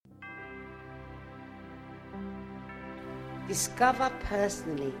Discover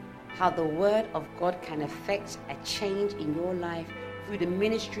personally how the Word of God can affect a change in your life through the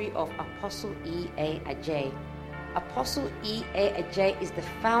ministry of Apostle E.A. Adjei. Apostle E.A. Adjei is the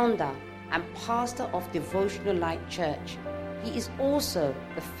founder and pastor of Devotional Light Church. He is also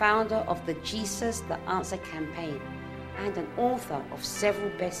the founder of the Jesus the Answer campaign and an author of several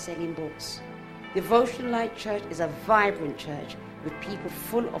best-selling books. Devotional Light Church is a vibrant church with people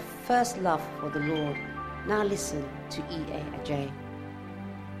full of first love for the Lord. Now listen to E.A. Adjei.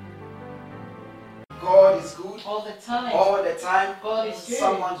 God is good all the time. All the time. God is good.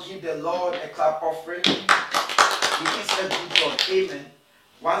 Someone give the Lord a clap offering. He is a good God. Amen.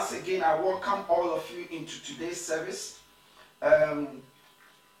 Once again, I welcome all of you into today's service.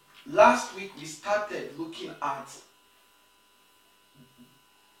 Last week we started looking at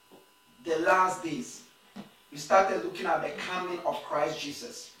the last days. We started looking at the coming of Christ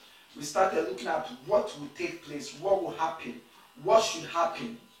Jesus. We started looking at what will take place, what will happen, what should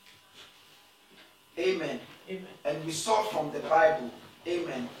happen. Amen. Amen. And we saw from the Bible,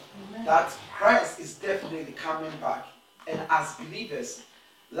 amen, Amen, that Christ is definitely coming back. And as believers,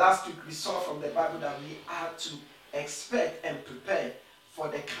 last week we saw from the Bible that we are to expect and prepare for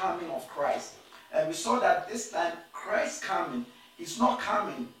the coming of Christ. And we saw that this time Christ coming is not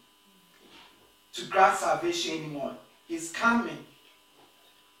coming to grant salvation anymore. He's coming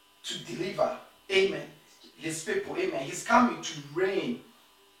to deliver, amen, his people, amen. He's coming to reign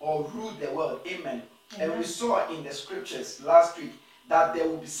or rule the world, amen. And we saw in the scriptures last week that there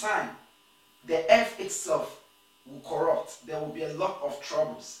will be sign. The earth itself will corrupt. There will be a lot of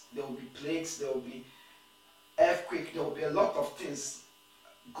troubles. There will be plagues. There will be earthquake. There will be a lot of things.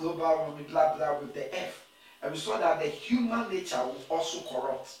 Global warming, blah blah, with the earth. And we saw that the human nature will also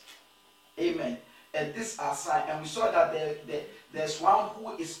corrupt. Amen. And this are sign. And we saw that there's one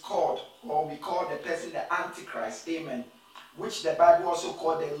who is called, or we call the person the Antichrist. Amen. Which the Bible also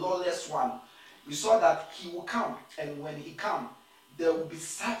called the lawless one. We saw that he will come, and when he comes, there will be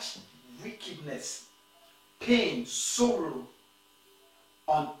such wickedness, pain, sorrow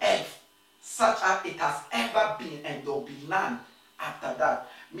on earth, such as it has ever been, and there will be none after that.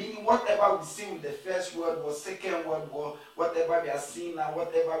 Meaning whatever we see with the First World War, Second World War, whatever we are seeing now,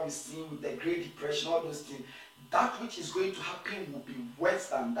 whatever we see with the Great Depression, all those things, that which is going to happen will be worse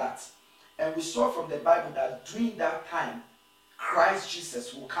than that. And we saw from the Bible that during that time, Christ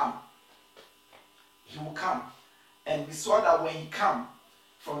Jesus will come. He will come. And we saw that when he comes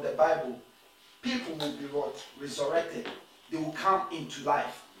from the Bible, people will be what? Resurrected. They will come into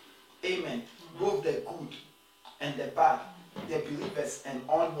life. Amen. Both the good and the bad. The believers and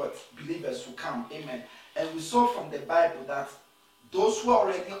onward believers will come. Amen. And we saw from the Bible that those who are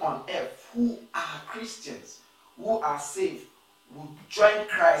already on earth, who are Christians, who are saved, will join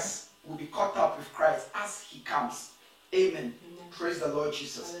Christ, will be caught up with Christ as he comes. Amen. Amen. Praise the Lord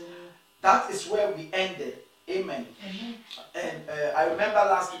Jesus. Hallelujah. That is where we ended. Amen. Amen. And I remember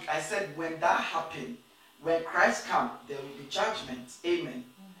last week I said when that happened, when Christ comes, there will be judgment. Amen.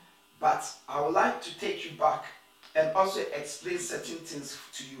 But I would like to take you back and also explain certain things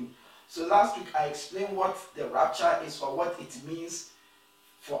to you. So last week I explained what the rapture is, or what it means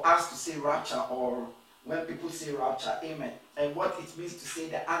for us to say rapture, or when people say rapture. Amen. And what it means to say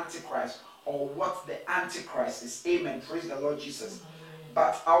the Antichrist, or what the Antichrist is. Amen. Praise the Lord Jesus. Amen.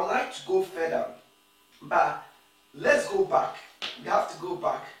 But I would like to go further. But let's go back. We have to go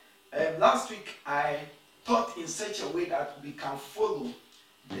back. Last week I taught in such a way that we can follow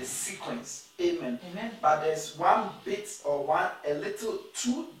the sequence. Amen. Amen. But there's one bit or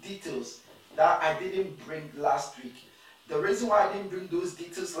two details that I didn't bring last week. The reason why I didn't bring those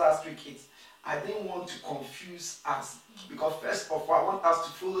details last week is I didn't want to confuse us, because first of all, I want us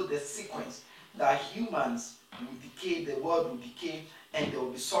to follow the sequence that humans will decay, the world will decay, and there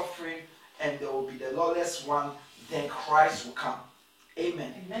will be suffering, and there will be the lawless one, then Christ will come.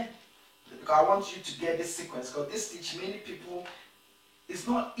 Amen. Amen. Because I want you to get this sequence, because this teach many people, it's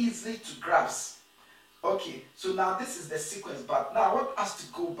not easy to grasp. Okay, so now this is the sequence, but now I want us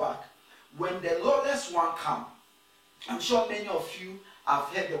to go back. When the lawless one comes, I'm sure many of you have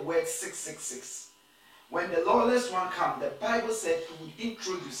heard the word 666. When the lawless one comes, the Bible said he would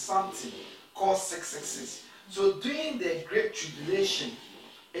introduce something called 666. So during the Great Tribulation,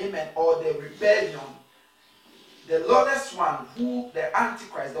 amen, or the rebellion, the lawless one, who the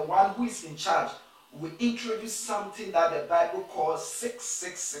Antichrist, the one who is in charge, will introduce something that the Bible calls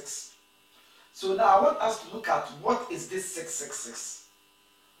 666. So now I want us to look at what is this 666.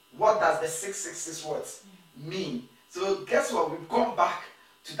 What does the 666 words mean? So guess what? We've gone back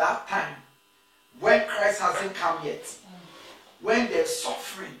to that time when Christ hasn't come yet. When there's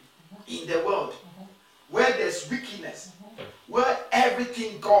suffering in the world. where there's wickedness, where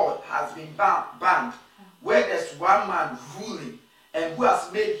everything God has been banned, where there's one man ruling and who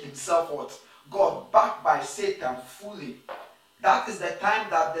has made himself what? God, backed by Satan fully. That is the time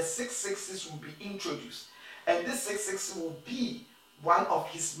that the 666 will be introduced. And this 666 will be one of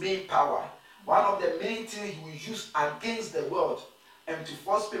his main power. One of the main things he will use against the world and to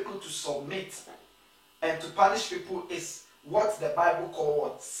force people to submit and to punish people is what the Bible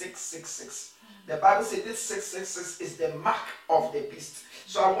calls 666. The Bible says this 666 is the mark of the beast.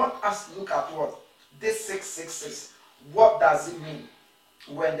 So I want us to look at what this 666. What does it mean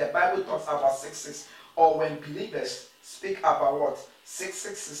when the Bible talks about 666 or when believers speak about what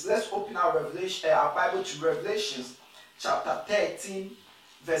 666? Let's open our Bible to Revelations chapter 13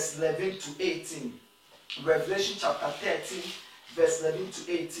 verse 11 to 18. Revelation chapter 13 verse 11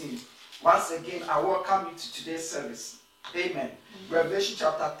 to 18. Once again, I welcome you to today's service. Amen. Revelation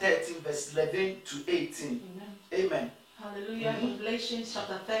chapter 13 verse 11 to 18. Amen. Hallelujah. Revelation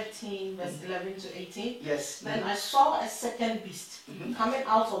chapter 13 verse 11 to 18. Yes. Then I saw a second beast coming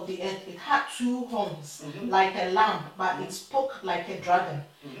out of the earth. It had two horns like a lamb, but it spoke like a dragon.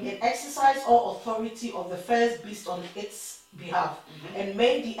 It exercised all authority of the first beast on its behalf and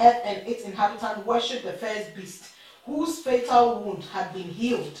made the earth and its inhabitants worship the first beast, whose fatal wound had been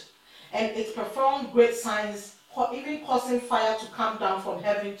healed. And it performed great signs, even causing fire to come down from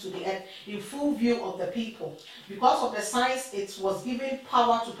heaven to the earth in full view of the people. Because of the signs it was given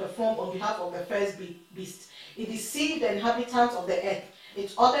power to perform on behalf of the first beast, it deceived the inhabitants of the earth.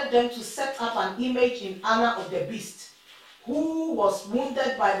 It ordered them to set up an image in honor of the beast, who was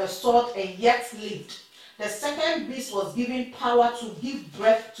wounded by the sword and yet lived. The second beast was given power to give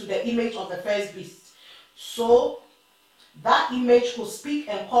breath to the image of the first beast. So that image could speak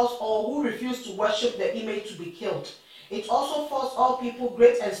and cause all who refused to worship the image to be killed. It also forced all people,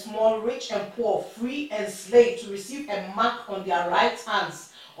 great and small, rich and poor, free and slave, to receive a mark on their right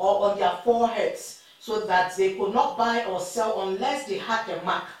hands or on their foreheads, so that they could not buy or sell unless they had the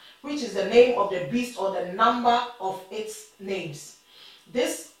mark, which is the name of the beast or the number of its names.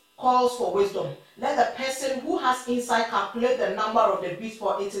 This calls for wisdom. Let the person who has insight calculate the number of the beast,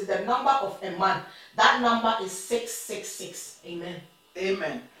 for it is the number of a man. That number is 666. Amen.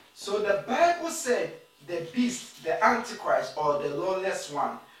 Amen. So the Bible said the beast, the Antichrist, or the lawless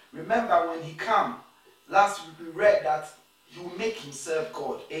one. Remember when he came, last week we read that he will make himself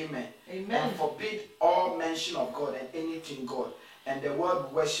God. Amen. Amen. And forbid all mention of God and anything God. And the world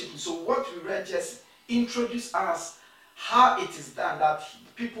will worship him. So what we read just introduced us how it is done that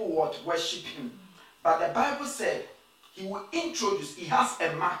people would worship him. But the Bible said he will introduce, he has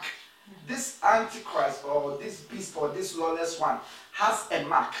a mark. This Antichrist or this beast or this lawless one has a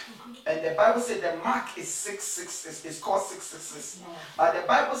mark. And the Bible said the mark is 666. It's called 666. But the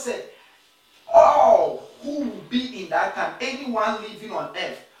Bible said all who will be in that time, anyone living on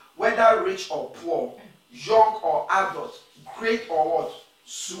earth, whether rich or poor, young or adult, great or what,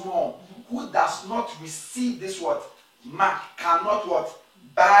 small, who does not receive this what mark cannot what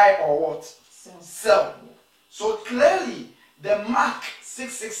buy or what sell. So clearly the mark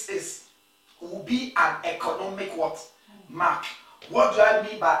 666 will be an economic what mark. What do I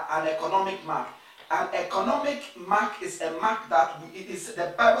mean by an economic mark? An economic mark is a mark that it is,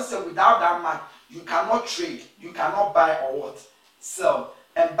 the Bible says without that mark you cannot trade, you cannot buy or what sell.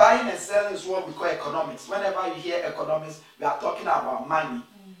 And buying and selling is what we call economics. Whenever you hear economics, we are talking about money.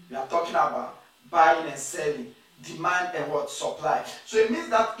 We are talking about buying and selling, demand and what supply. So it means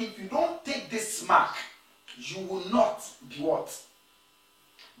that if you don't take this mark, you will not be what?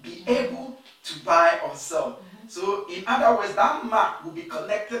 Be able to buy or sell. So in other words, that mark will be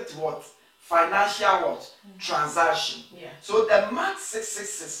connected to what? Financial what? Transaction. So the mark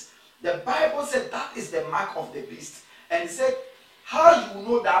 666, the Bible said that is the mark of the beast. And it said, how you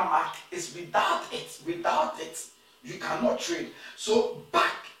know that mark is without it, you cannot trade. So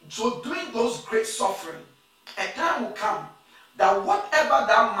doing those great suffering, a time will come that whatever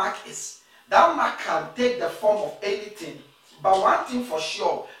that mark is, that mark can take the form of anything. But one thing for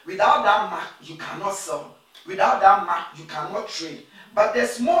sure, without that mark, you cannot sell. Without that mark, you cannot trade. But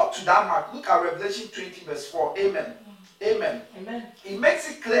there's more to that mark. Look at Revelation 20 verse 4. Amen. Amen. Amen. It makes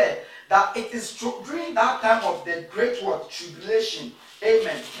it clear that it is during that time of the great what? Tribulation.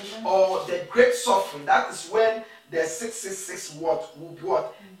 Amen. Amen. Or the great suffering. That is when the 666 what will be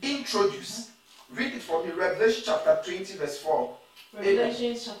what? Introduced. Read it for me. Revelation chapter 20 verse 4.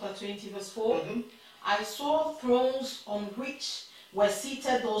 Revelation chapter 20 verse 4. I saw thrones on which were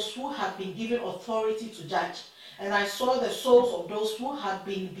seated those who had been given authority to judge. And I saw the souls of those who had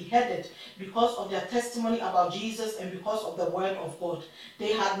been beheaded because of their testimony about Jesus and because of the word of God.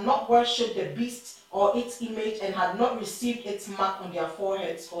 They had not worshipped the beast or its image and had not received its mark on their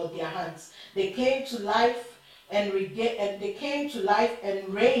foreheads or their hands. They came to life and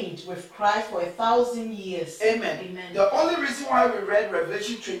reigned with Christ for 1,000 years. Amen. Amen. The only reason why we read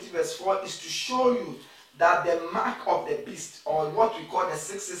Revelation 20 verse 4 is to show you that the mark of the beast, or what we call the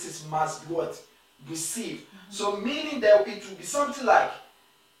 6 sixes, must be what? Received. So meaning that it will be something like,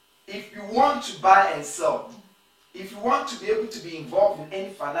 if you want to buy and sell, if you want to be able to be involved in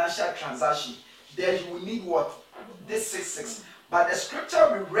any financial transaction, then you will need what? This 6 But the scripture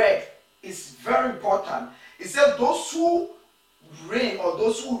we read is very important. It says those who reign, or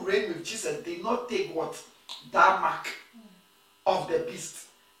those who reign with Jesus, did not take what? That mark of the beast,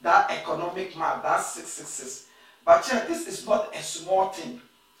 that economic mark, that 666. But check, this is not a small thing.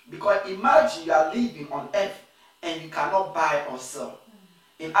 Because imagine you are living on earth and you cannot buy or sell.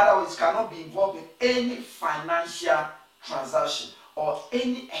 In other words, you cannot be involved in any financial transaction or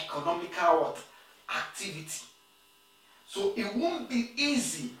any economical what? Activity. So it won't be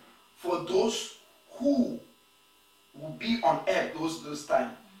easy for those who will be on earth those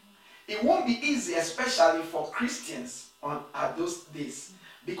times. It won't be easy, especially for Christians at those days.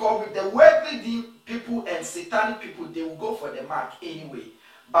 Because with the worldly people and satanic people, they will go for the mark anyway.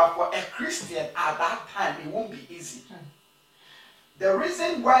 But for a Christian at that time, it won't be easy. The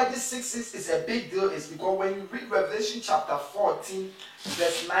reason why this 6 is a big deal is because when you read Revelation chapter 14,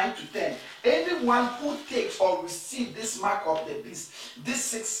 verse 9 to 10, anyone who takes or receives this mark of the beast, this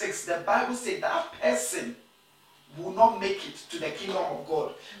 6, the Bible says that person will not make it to the kingdom of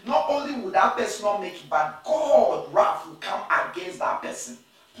God. Not only will that person not make it, but God's wrath will come against that person.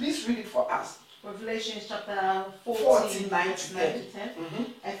 Please read it for us. Revelation chapter 14, 9 to 10.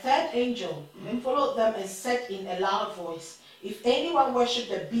 A third angel followed them and said in a loud voice, if anyone worship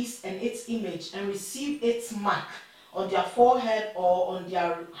the beast and its image and receive its mark on their forehead or on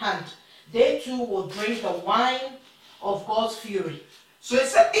their hand, they too will drink the wine of God's fury. So it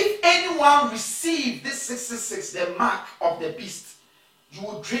said, if anyone receive this 666, the mark of the beast, you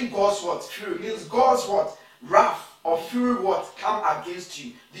will drink God's what? Fury. It means God's what? Wrath or fury what? Come against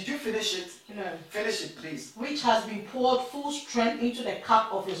you. Did you finish it? No. Finish it, please. Which has been poured full strength into the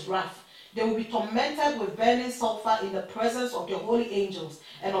cup of his wrath. They will be tormented with burning sulfur in the presence of the holy angels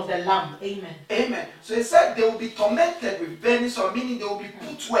and of the Lamb. Amen. Amen. So it said they will be tormented with burning sulfur, meaning they will be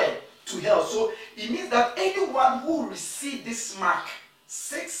put where? To hell. So it means that anyone who receives this mark,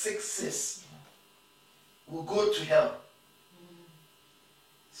 666, will go to hell.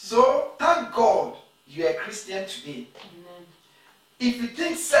 So thank God you are a Christian today. Amen. If you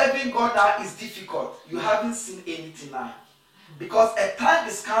think serving God now is difficult, you haven't seen anything now. Because a time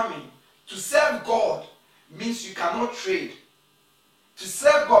is coming. To serve God means you cannot trade. To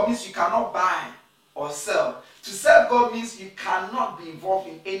serve God means you cannot buy or sell. To serve God means you cannot be involved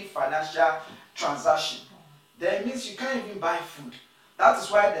in any financial transaction. That means you can't even buy food. That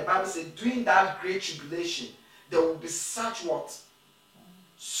is why the Bible says during that great tribulation, there will be such what?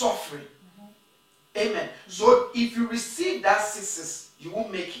 Suffering. Amen. So if you receive that 6, you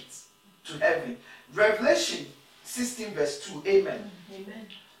won't make it to heaven. Revelation 16 verse 2. Amen. Amen.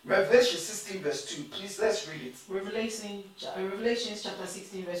 Revelation 16 verse 2. Please, let's read it. Revelation chapter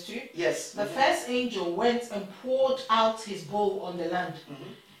 16 verse 2. Yes. The first angel went and poured out his bowl on the land.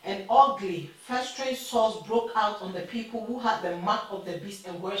 And ugly, festering sores broke out on the people who had the mark of the beast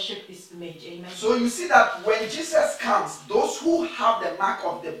and worshipped his image. Amen. So you see that when Jesus comes, those who have the mark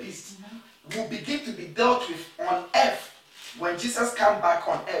of the beast will begin to be dealt with on earth. When Jesus comes back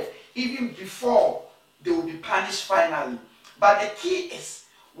on earth, even before they will be punished finally. But the key is,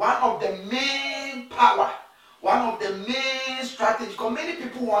 one of the main power, one of the main strategies, because many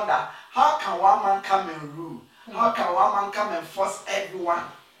people wonder, how can one man come and rule? How can one man come and force everyone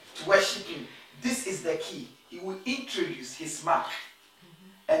to worship him? This is the key. He will introduce his mark.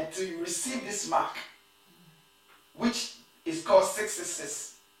 And to receive this mark, which is called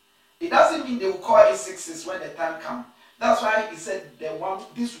 666. It doesn't mean they will call it 666 when the time comes. That's why he said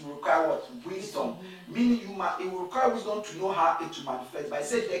this will require what? Wisdom. Meaning it will require wisdom to know how it will manifest. But he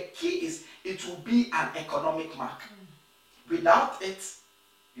said the key is it will be an economic mark. Without it,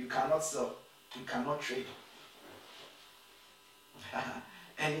 you cannot sell. You cannot trade.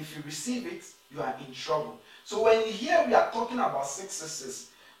 And if you receive it, you are in trouble. So when you hear we are talking about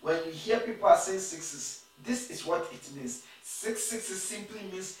 666, when you hear people are saying 6s, this is what it means. 666 simply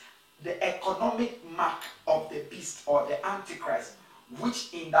means the economic mark of the beast or the Antichrist,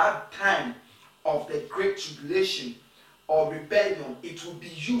 which in that time of the great tribulation or rebellion, it will be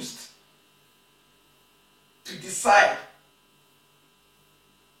used to decide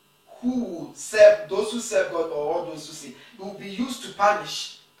who will serve, those who serve God or all those who sin. It will be used to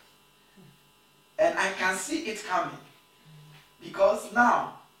punish And I can see it coming. Because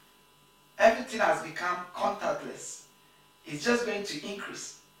now, everything has become contactless. It's just going to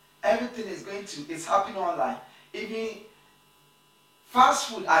increase. Everything is happening online. Even fast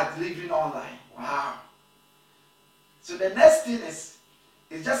food are delivering online. Wow. So the next thing is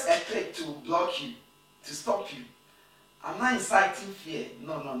just a click to block you, to stop you. I'm not inciting fear.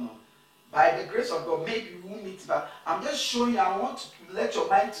 No. By the grace of God, maybe we won't meet, but I'm just showing you, I want to let your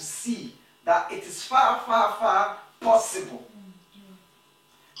mind to see that it is far, far, far possible.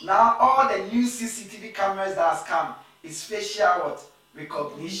 Now, all the new CCTV cameras that has come is facial what?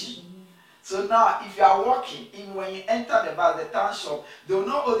 Recognition. So now, if you are walking, even when you enter the bar, the town shop, they will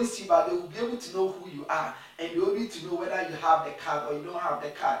not only see you, but they will be able to know who you are, and they will be able to know whether you have the card or you don't have the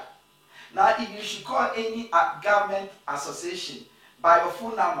card. Now, if you should call any government association by your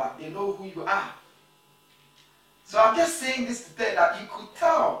phone number, they know who you are. So I'm just saying this to tell you that you could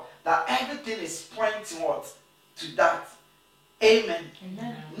tell that everything is pointing what? To that. Amen.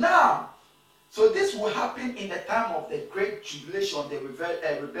 Amen. Now, so this will happen in the time of the great tribulation, the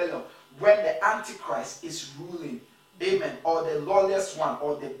rebellion, when the Antichrist is ruling. Amen. Or the lawless one,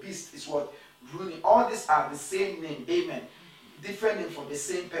 or the beast is what? Ruling. All these are the same name. Amen. Different name for the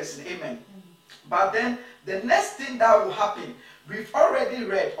same person. Amen. But then the next thing that will happen, we've already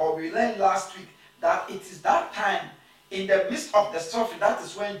read, or we learned last week, that it is that time in the midst of the suffering, that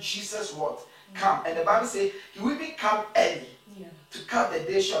is when Jesus would come. And the Bible says he will even come early to cut the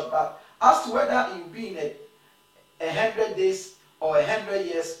day short. But as to whether it will be in 100 days or 100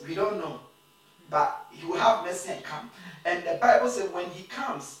 years, we don't know. But he will have mercy and come. And the Bible says when he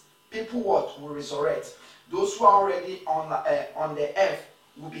comes, people will resurrect. Those who are already on the earth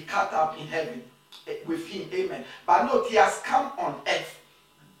will be caught up in heaven with him. Amen. But note, he has come on earth.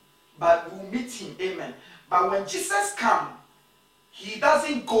 But we'll meet him. Amen. But when Jesus comes, he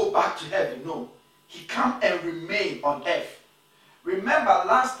doesn't go back to heaven. No. He comes and remain on earth. Remember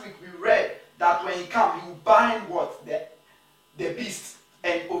last week we read that when he comes, he will bind what? The beast,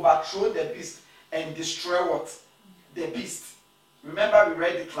 and overthrow the beast and destroy what? The beast. Remember we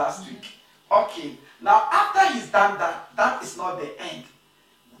read it last week. Okay. Now after he's done that, that is not the end.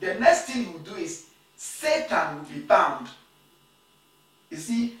 The next thing he will do is Satan will be bound. You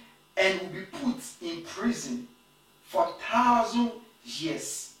see, and will be put in prison for 1,000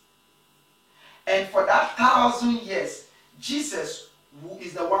 years. And for that 1,000 years, Jesus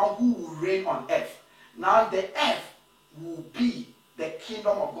is the one who will reign on earth. Now the earth will be the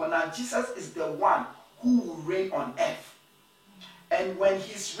kingdom of God. Now Jesus is the one who will reign on earth. And when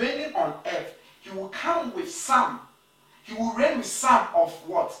he's reigning on earth, he will come with some. He will reign with some of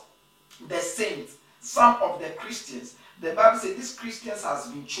what? The saints. Some of the Christians. The Bible says these Christians has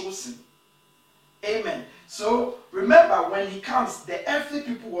been chosen. Amen. So remember, when he comes, the earthly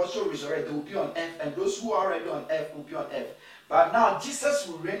people will also resurrect. They will be on earth, and those who are already on earth will be on earth. But now Jesus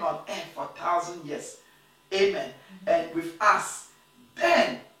will reign on earth for 1,000 years. Amen. And with us,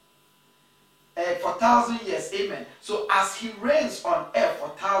 then for 1,000 years. Amen. So as he reigns on earth for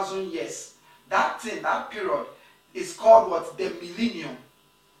 1,000 years, that period is called what? The millennium.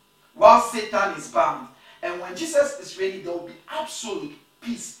 While Satan is bound. And when Jesus is ready, there will be absolute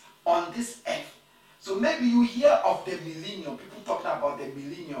peace on this earth. So maybe you hear of the millennium, people talking about the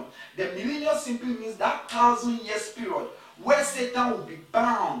millennium. The millennium simply means that 1,000 years period where Satan will be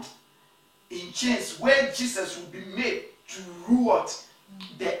bound in chains, where Jesus will be made to rule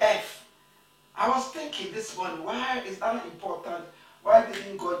the earth. I was thinking this morning, why is that important? Why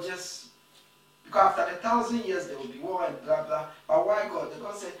didn't God just... Because after the 1,000 years there will be war and blah blah. But why God?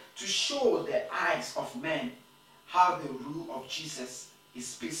 God said to show the eyes of men how the rule of Jesus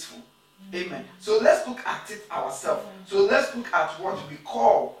is peaceful. Amen. So let's look at it ourselves. So let's look at what we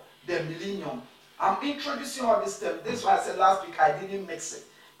call the millennium. I'm introducing all this stuff. This is why I said last week I didn't mix it.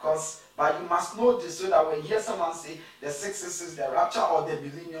 But you must know this so that when you hear someone say the 666, the rapture or the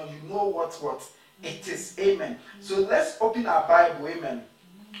millennium, you know what it is. Amen. So let's open our Bible. Amen.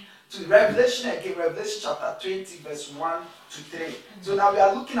 To Revelation again, Revelation chapter 20, verse 1 to 3. So now we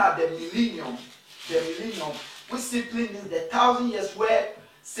are looking at the millennium, which simply means the 1,000 years where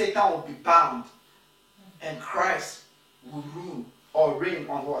Satan will be bound and Christ will rule or reign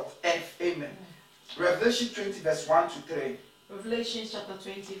on what? Earth. Amen. Revelation 20, verse 1 to 3. Revelation chapter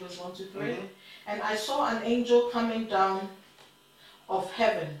 20, verse 1 to 3. And I saw an angel coming down out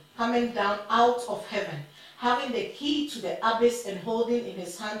of heaven, having the key to the abyss and holding in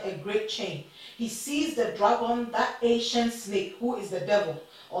his hand a great chain. He seized the dragon, that ancient snake, who is the devil,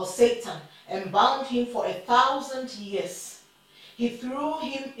 or Satan, and bound him for 1,000 years. He threw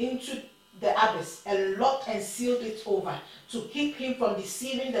him into the abyss and locked and sealed it over to keep him from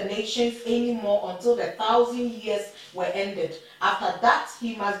deceiving the nations anymore until the 1,000 years were ended. After that,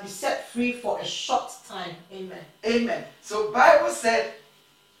 he must be set free for a short time. Amen. Amen. So Bible said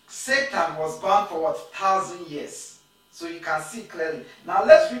Satan was bound for what? 1,000 years. So you can see clearly. Now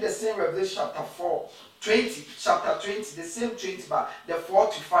let's read the same Revelation chapter 4. 20, chapter 20, the same 20, but the 4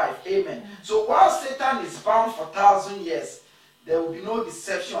 to 5. Amen. So while Satan is bound for 1,000 years, there will be no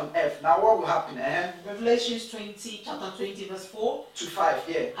deception on earth. Now what will happen? Revelations 20, chapter 20, verse 4 to 5.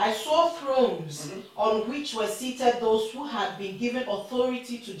 Yeah. I saw thrones on which were seated those who had been given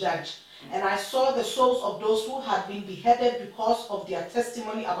authority to judge. And I saw the souls of those who had been beheaded because of their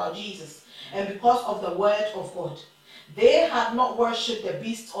testimony about Jesus and because of the word of God. They had not worshipped the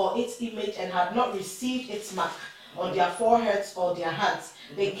beast or its image and had not received its mark on their foreheads or their hands.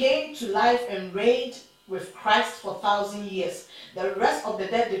 They came to life and reigned with Christ for 1,000 years. The rest of the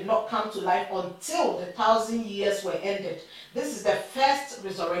dead did not come to life until the 1,000 years were ended. This is the first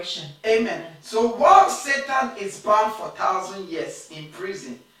resurrection. Amen. So while Satan is bound for 1,000 years in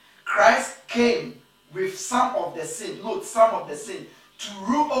prison, Christ came with some of the sin, to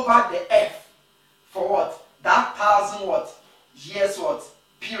rule over the earth for what? That 1,000 what? Years what?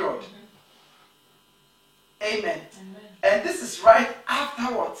 Period. Amen. And this is right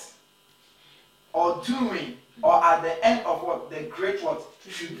after what? Or during, or at the end of what? The great what?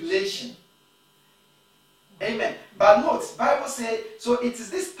 Tribulation. Amen. But note, Bible says, so it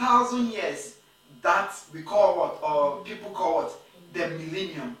is this 1,000 years that we call what? Or people call what? The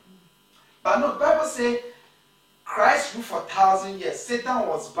millennium. But note, Bible says, Christ ruled for 1,000 years. Satan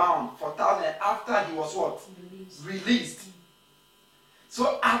was bound for 1,000 years after he was what? Released.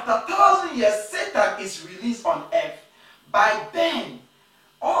 So after 1,000 years, Satan is released on earth. By then,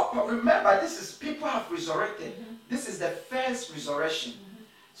 remember, this is people have resurrected. This is the first resurrection.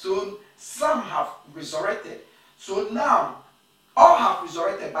 So some have resurrected. So now, all have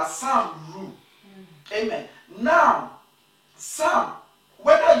resurrected, but some rule. Amen. Now, some,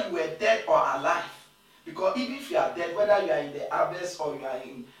 whether you were dead or alive, because even if you are dead, whether you are in the abyss or you are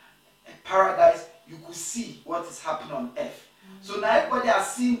in paradise, you could see what is happening on earth. So now everybody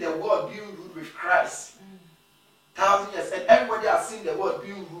has seen the world being ruled with Christ. 1,000 years. And everybody has seen the world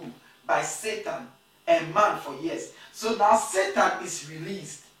being ruled by Satan and man for years. So now Satan is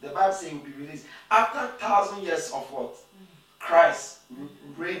released. The Bible says he will be released. After 1,000 years of what? Christ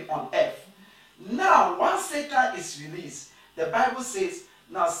reign on earth. Now, once Satan is released, the Bible says,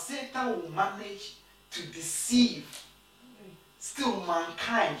 now Satan will manage to deceive still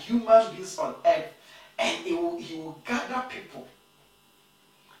mankind, human beings on earth, and he will gather people.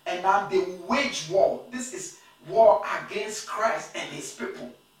 And now they will wage war. This is war against Christ and his people.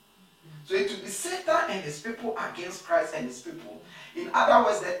 So it will be Satan and his people against Christ and his people. In other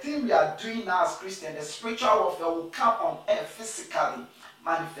words, the thing we are doing now as Christians, the spiritual warfare will come on earth physically,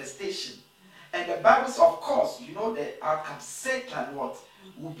 manifestation. And the Bible says, of course, you know the outcome. Satan what?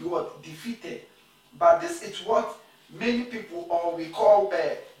 Will be what? Defeated. But this is what many people, or we call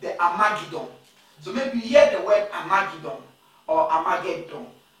the Armageddon. So maybe you hear the word Armageddon or Armageddon.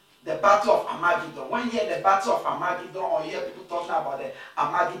 The battle of Armageddon. When you hear the battle of Armageddon, or you hear people talking about the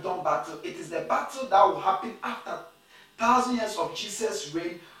Armageddon battle, it is the battle that will happen after 1,000 years of Jesus'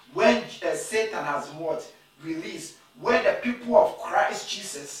 reign, when Satan has what? Released. Where the people of Christ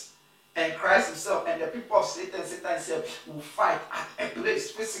Jesus and Christ himself and the people of Satan himself will fight at a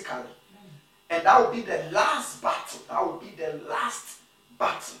place physically. And that will be the last battle. That will be the last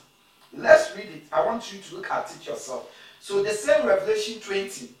battle. Let's read it. I want you to look at it yourself. So the same Revelation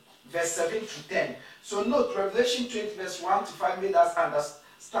 20, verse 7 to 10. So note, Revelation 20, verse 1 to 5 made us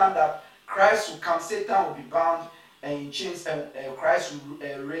understand that Christ will come, Satan will be bound and in chains, and Christ will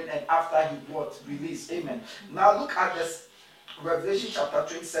reign, and after he what? Release. Amen. Now look at this. Revelation chapter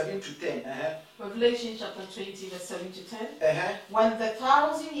 27 to 10. Revelation chapter 20, verse 7 to 10. When the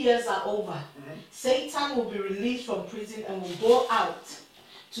 1,000 years are over, Satan will be released from prison and will go out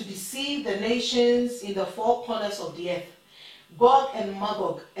to deceive the nations in the four corners of the earth, Gog and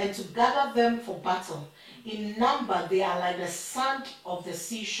Magog, and to gather them for battle. In number, they are like the sand of the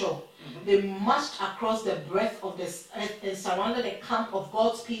seashore. They marched across the breadth of the earth and surrounded the camp of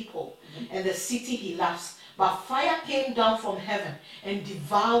God's people and the city he loves. But fire came down from heaven and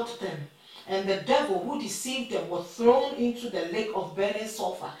devoured them. And the devil who deceived them was thrown into the lake of burning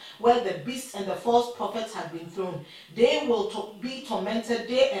sulfur, where the beast and the false prophets had been thrown. They will be tormented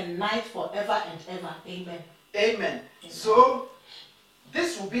day and night forever and ever. Amen. Amen. So,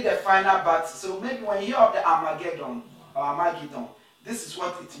 this will be the final battle. So, maybe when you hear of the Armageddon, this is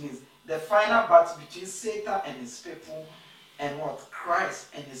what it means. The final battle between Satan and his people, and what? Christ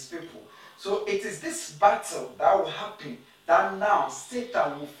and his people. So it is this battle that will happen, that now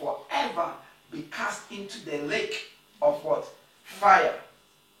Satan will forever be cast into the lake of what? Fire.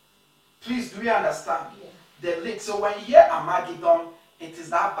 Please, do you understand? Yeah. The lake. So when you hear Armageddon, it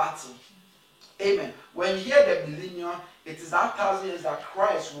is that battle. Amen. When you hear the millennium, it is that 1,000 years that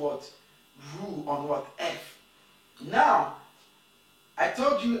Christ would rule on what? Earth. Now, I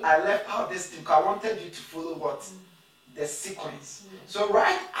told you I left out this thing because I wanted you to follow what? The sequence. So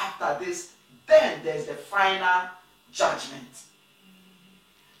right after this, then there's the final judgment.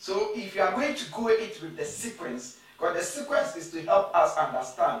 So if you are going to go it with the sequence, because the sequence is to help us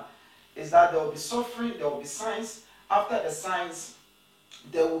understand, is that there will be suffering, there will be signs. After the signs,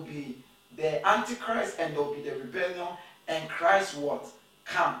 there will be the Antichrist and there will be the rebellion, and Christ what?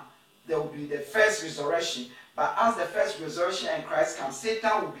 Come. There will be the first resurrection. But as the first resurrection and Christ comes,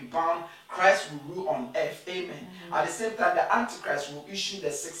 Satan will be bound, Christ will rule on earth. Amen. At the same time, the Antichrist will issue the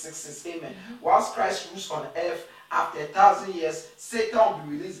 666. Amen. Whilst Christ rules on earth, after 1,000 years, Satan will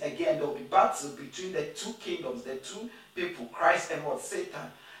be released again. There will be battle between the two kingdoms, the two people, Christ and what? Satan.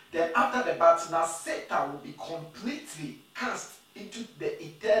 Then after the battle, now Satan will be completely cast into the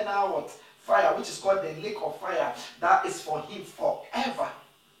eternal what? Fire, which is called the lake of fire. That is for him forever.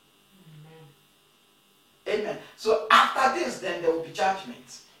 Amen. So after this, then there will be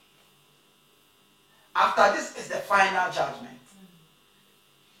judgment. After this is the final judgment.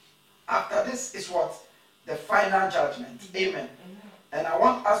 After this is what? The final judgment. Amen. And I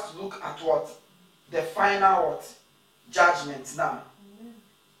want us to look at what? The final what? Judgment now.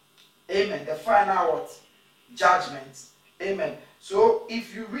 Amen. The final what? Judgment. Amen. So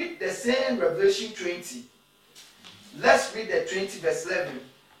if you read the same Revelation 20, let's read the 20 verse 11.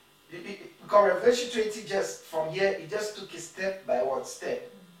 Because Revelation 20 just from here, it just took a step by what?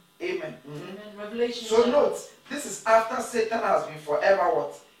 Step. Amen. Amen. Revelation. So note, this is after Satan has been forever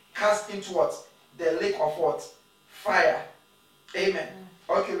what? Cast into what? The lake of what? Fire. Amen.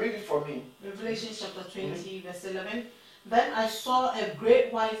 Okay, read it for me. Revelation chapter 20, verse 11. Then I saw a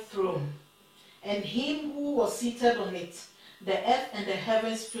great white throne, and him who was seated on it. The earth and the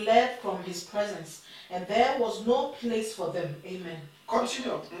heavens fled from his presence, and there was no place for them. Amen.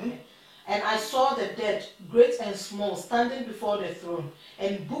 Continue. And I saw the dead, great and small, standing before the throne,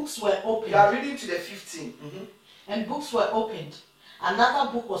 and books were opened. You are reading to the 15. And books were opened.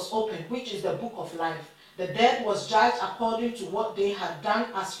 Another book was opened, which is the book of life. The dead was judged according to what they had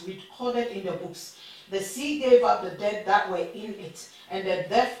done as recorded in the books. The sea gave up the dead that were in it, and the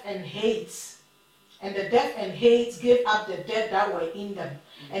deaf and Hades gave up the dead that were in them.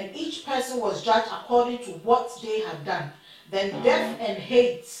 And each person was judged according to what they had done. Then death and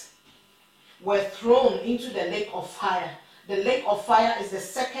Hades were thrown into the lake of fire. The lake of fire is the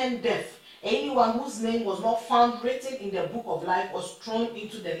second death. Anyone whose name was not found written in the book of life was thrown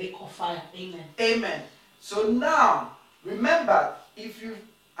into the lake of fire. Amen. Amen. So now, remember,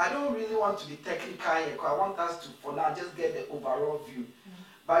 I don't really want to be technical here, because I want us to, for now, just get the overall view.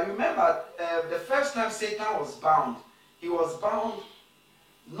 But remember, the first time Satan was bound, he was bound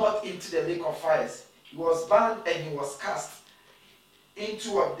not into the lake of fires. He was bound and he was cast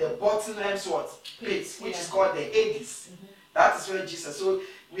into what? The bottomless what? Pit, which is called the Hades. That is where Jesus. So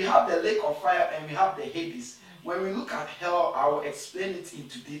we have the lake of fire and we have the Hades. When we look at hell, I will explain it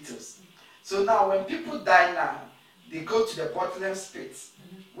into details. So now when people die now, they go to the bottomless pit,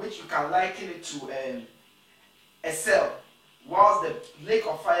 which you can liken it to a cell, whilst the lake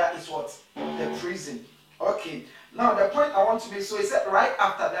of fire is what? The prison. Okay. Now the point I want to make, so he said right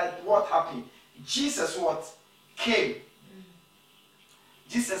after that, what happened? Jesus what? Came.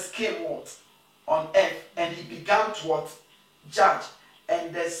 Jesus came what? On earth, and he began to what? Judge.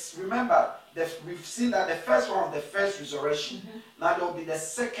 And remember, we've seen that the first one was the first resurrection. Now there will be the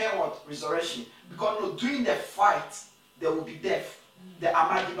second what? Resurrection. Because during the fight, there will be death. The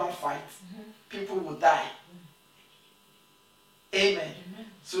Armageddon fight. People will die. Amen.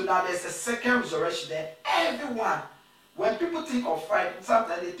 So now there's a second resurrection. Then everyone, when people think of fight,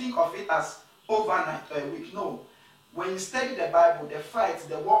 sometimes they think of it as overnight or a week. No. When you study the Bible, the fight,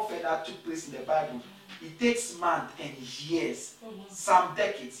 the warfare that took place in the Bible, it takes months and years, some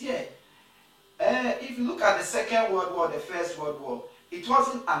decades. Yeah. If you look at the Second World War, the First World War, it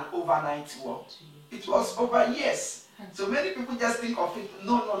wasn't an overnight war. It was over years. So many people just think of it,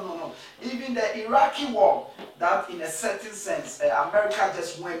 no. Even the Iraqi war, that in a certain sense, America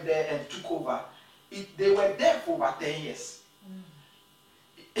just went there and took over. They were there for over 10 years.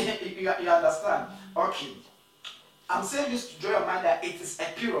 You understand? Okay. I'm saying this to draw your mind that it is a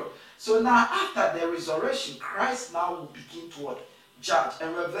period. So now after the resurrection, Christ now will begin to what? Judge.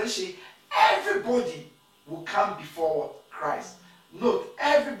 And Revelation, everybody will come before what? Christ. Note,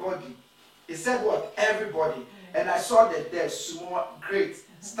 everybody It said what? Everybody. And I saw the dead, small, great,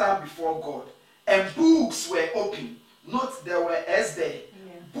 stand before God. And books were open. Not there were as there.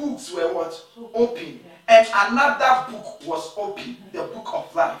 Books were what? Open. And another book was open, the book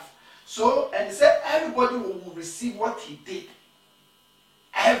of life. So, and he said everybody will receive what he did.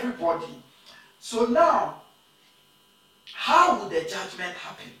 Everybody. So now, how will the judgment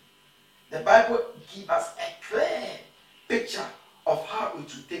happen? The Bible gives us a clear picture of how it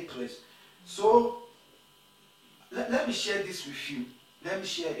will take place. So, let me share this with you. Let me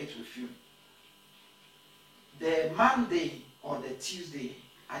share it with you. The Monday or the Tuesday,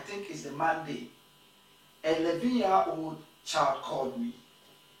 I think it's the Monday, a 11-year-old child called me.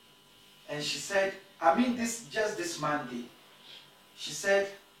 And she said, this Monday, she said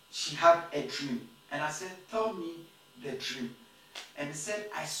she had a dream. And I said, tell me the dream. And he said,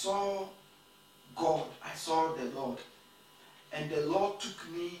 I saw God, I saw the Lord. And the Lord took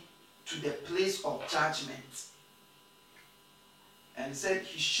me to the place of judgment. And he said,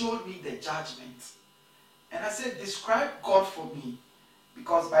 he showed me the judgment. And I said, describe God for me.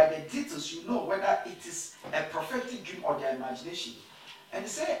 Because by the details, you know whether it is a prophetic dream or the imagination. And he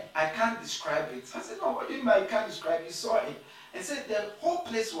said, I can't describe it. I said, no, what do you mean you can't describe it? You saw it. And he said, the whole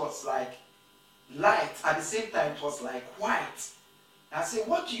place was like light. At the same time, it was like white. And I said,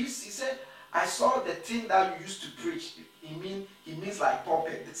 what do you see? He said, I saw the thing that you used to preach. He means like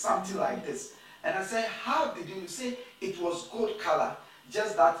pulpit, something like this. And I said, how did you say? It was gold color,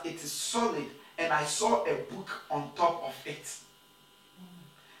 just that it is solid. And I saw a book on top of it.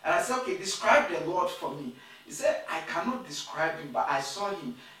 And I said, okay, describe the Lord for me. He said, I cannot describe him, but I saw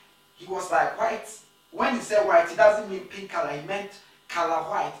him. He was like white. When he said white, it doesn't mean pink color. He meant color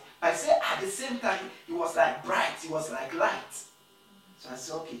white. But I said, at the same time, he was like bright. He was like light. So I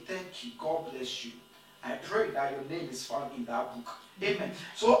said, okay, thank you. God bless you. I pray that your name is found in that book. Amen.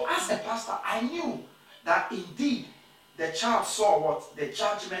 So as a pastor, I knew that indeed the child saw what? The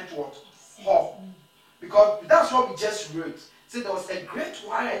judgment what? Hall. Because that's what we just read. So there was a great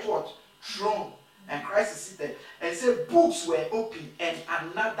white what? Throne. And Christ is seated. And it said books were open and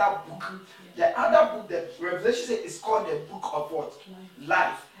another book. The other book, the Revelation said, is called the book of what?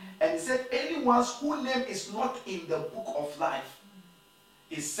 Life. And it said anyone whose name is not in the book of life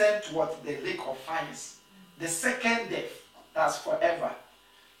is sent to what? The lake of fires. The second death. That's forever.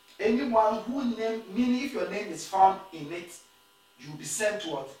 Anyone whose name, meaning if your name is found in it, you'll be sent to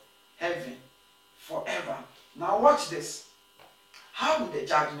what? Heaven. Forever. Now watch this. How will the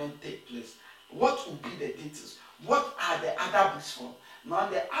judgment take place? What will be the details? What are the other books for? Now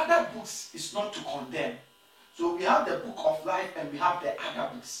the other books is not to condemn. So we have the book of life and we have the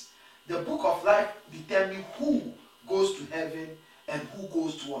other books. The book of life determines who goes to heaven and who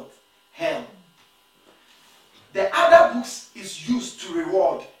goes to what? Hell. The other books is used to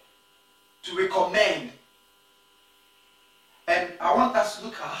reward, to recommend. And I want us to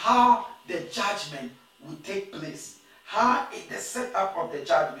look at how the judgment will take place. How is the setup of the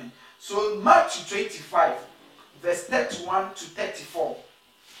judgment? So Matthew 25, verse 31 to 34.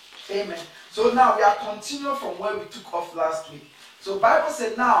 Amen. So now we are continuing from where we took off last week. So Bible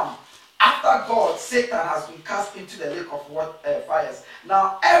said now, after God, Satan has been cast into the lake of fires.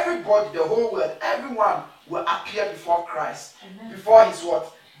 Now everybody, the whole world, everyone will appear before Christ. Amen. Before his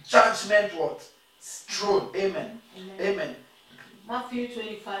what? Judgment what? Throne. Amen. Amen. Amen. Matthew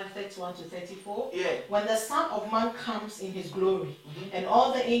 25, 31 to 34. Yeah. When the Son of Man comes in his glory, and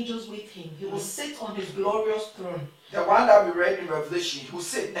all the angels with him, he will sit on his glorious throne. The one that we read in Revelation, he will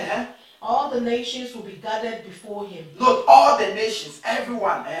sit. All the nations will be gathered before him. Not all the nations,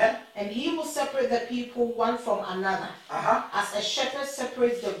 everyone. And he will separate the people one from another, as a shepherd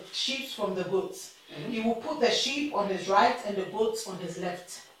separates the sheep from the goats. He will put the sheep on his right and the goats on his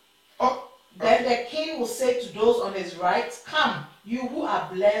left. Then the king will say to those on his right, come, you who are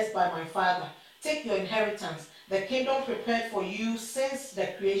blessed by my Father, take your inheritance, the kingdom prepared for you since the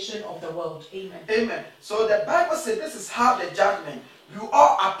creation of the world. Amen. Amen. So the Bible says this is how the judgment. You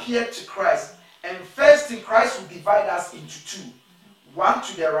all appear to Christ. And first thing, Christ will divide us into two. One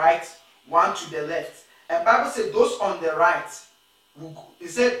to the right, one to the left. And Bible says those on the right, he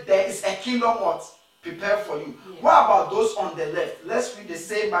said there is a kingdom what? Prepare for you. Yeah. What about those on the left? Let's read the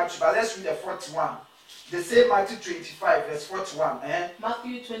same Matthew, but let's read the 41. The same Matthew 25, verse 41.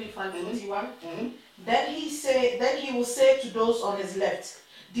 Matthew 25, 41. Then he will say to those on his left,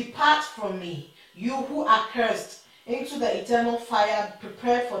 depart from me, you who are cursed, into the eternal fire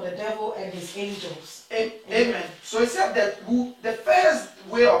prepared for the devil and his angels. Amen. So he said that the first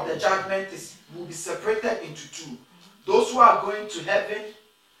way of the judgment will be separated into two. Those who are going to heaven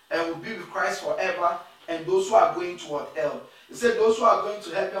and will be with Christ forever, and those who are going toward hell. He said those who are going to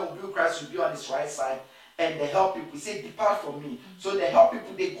heaven will be Christ, will be on his right side, and the hell people, he said, depart from me. So the hell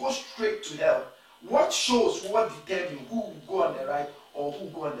people, they go straight to hell. What shows, what determines who will go on the right or who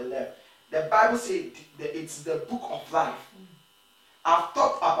will go on the left? The Bible says it's the book of life. I've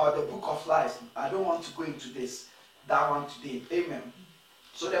talked about the book of life. I don't want to go into that one today. Amen.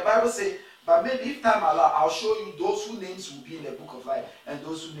 So the Bible says, but maybe if time allows, I'll show you those whose names will be in the book of life and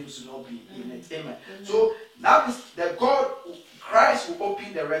those whose names will not be in it. Amen. So now the Christ will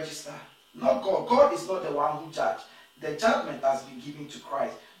open the register. Not God. God is not the one who judges. The judgment has been given to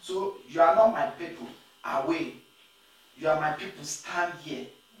Christ. So you are not my people. Away. You are my people. Stand here.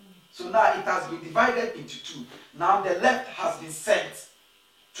 So now it has been divided into two. Now the left has been sent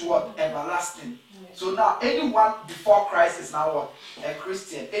toward everlasting. So now anyone before Christ is now what? A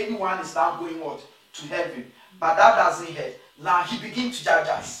Christian. Anyone is now going what? To heaven. But that doesn't hurt. Now he begins to judge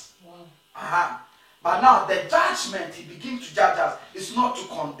us. But now the judgment he begins to judge us is not to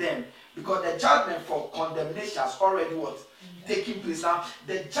condemn. Because the judgment for condemnation has already what? Taking place. Now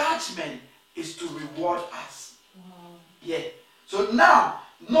the judgment is to reward us. Yeah. So now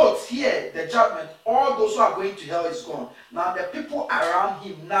note here the judgment, all those who are going to hell is gone. Now the people around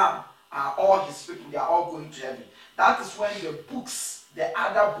him now are all his people, they are all going to heaven. That is when the books, the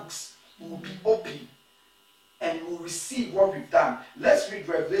other books, will be open and will receive what we've done. Let's read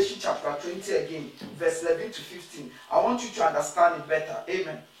Revelation chapter 20 again, verse 11 to 15. I want you to understand it better.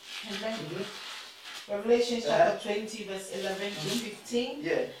 Amen. Amen. Revelation chapter 20, verse 11 to 15.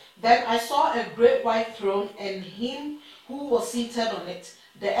 Yeah. Then I saw a great white throne and him who was seated on it.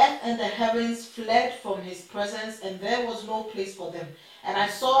 The earth and the heavens fled from his presence, and there was no place for them. And I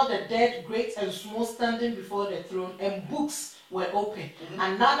saw the dead, great and small, standing before the throne, and books were open.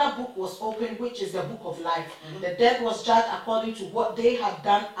 Another book was opened, which is the book of life. The dead was judged according to what they had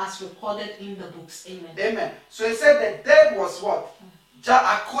done, as recorded in the books. Amen. Amen. So he said the dead was what?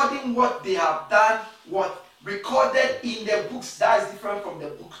 According what they have done, what? Recorded in the books. That is different from the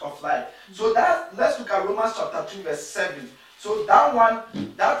book of life. So that, let's look at Romans chapter 2 verse 7. So that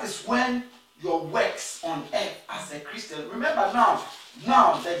one, that is when your works on earth as a Christian. Remember now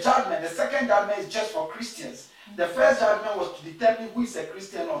the judgment, the second judgment is just for Christians. The first judgment was to determine who is a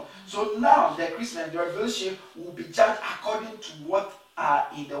Christian or not. So now the Christian, the revelation will be judged according to what are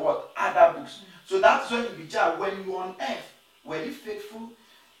in the what? Other books. So that's when you be judged. When you are on earth, were you faithful?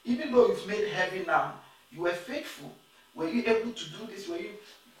 Even though you've made heaven now, you were faithful. Were you able to do this? Were you?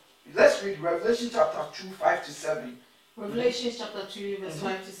 Let's read Revelation chapter 2, 5 to 7. Revelation chapter 2, verse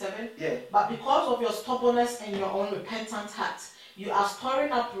 5 to 7. Yeah. But because of your stubbornness and your unrepentant heart, you are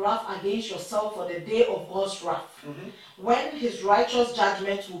storing up wrath against yourself for the day of God's wrath, when his righteous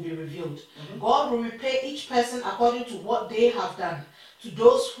judgment will be revealed. God will repay each person according to what they have done. To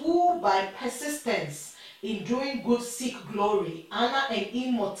those who by persistence in doing good seek glory, honor, and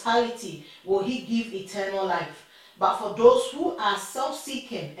immortality will he give eternal life. But for those who are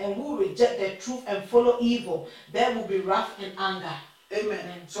self-seeking and who reject the truth and follow evil, there will be wrath and anger.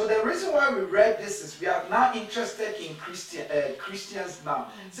 Amen. So the reason why we read this is we are now interested in Christians now.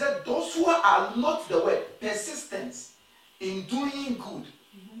 Said those who are not the way, persistence in doing good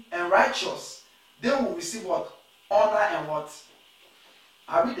and righteous, they will receive what? Honor and what?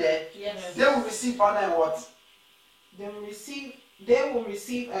 Are we there? Yes. They will receive honor and what? They will receive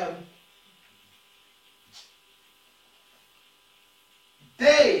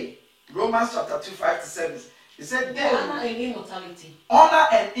Romans chapter 2, 5 to 7. He said honor and immortality. Honor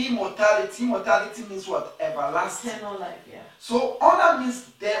and immortality. Immortality means what? Everlasting. Eternal life, yeah. So honor means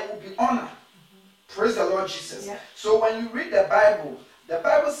there will be honor. Praise the Lord Jesus. Yeah. So when you read the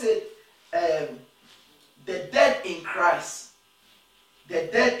Bible said the dead in Christ.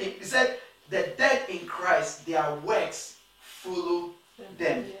 It said the dead in Christ, their works follow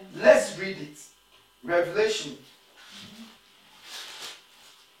them. Yeah. Let's read it. Revelation.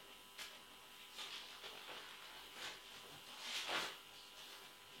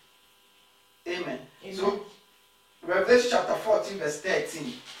 Amen. So Revelation chapter 14 verse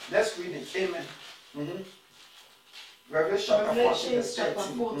 13. Let's read it. Amen. Revelation chapter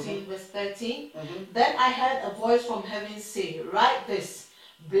 14 verse 13. Then I heard a voice from heaven say, write this,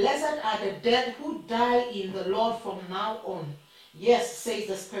 blessed are the dead who die in the Lord from now on. Yes, says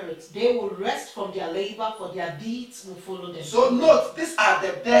the Spirit, they will rest from their labor, for their deeds will follow them. So note, these are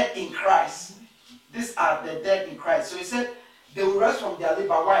the dead in Christ. These are the dead in Christ. So he said they will rest from their labor.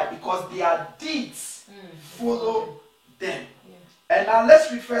 Why? Because their deeds follow them. Yeah. And now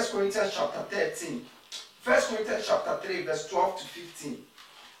let's read 1 Corinthians chapter 13. 1 Corinthians chapter 3 verse 12 to 15.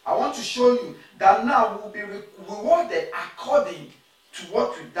 I want to show you that now we will be rewarded according to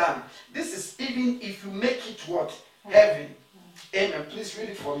what we've done. This is even if you make it what? Heaven. Amen. Please read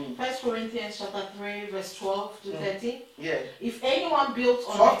it for me. 1 Corinthians chapter 3, verse 12 to 13. Yeah. If anyone builds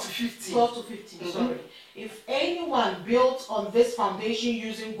on 12 to 15. 12 to 15, sorry. If anyone builds on this foundation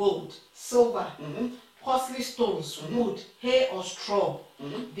using gold, silver, costly stones, wood, hay, or straw,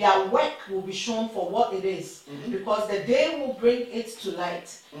 their work will be shown for what it is, because the day will bring it to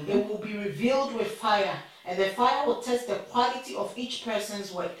light. It will be revealed with fire, and the fire will test the quality of each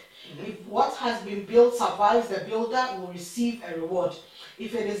person's work. If what has been built survives, the builder will receive a reward.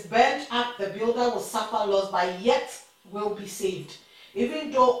 If it is burnt up, the builder will suffer loss, but yet will be saved,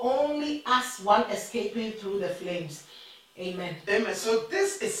 even though only as one escaping through the flames. Amen. Amen. So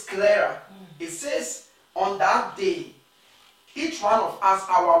this is clearer. It says on that day, each one of us,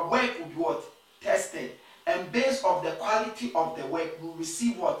 our work will be what? Tested. And based on the quality of the work, we will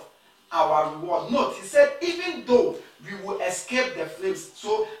receive what? Our reward. Note, he said, even though we will escape the flames.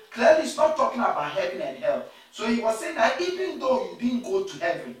 So clearly, it's not talking about heaven and hell. So he was saying that even though you didn't go to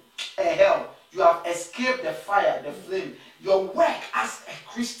heaven and hell, you have escaped the fire, the flame. Your work as a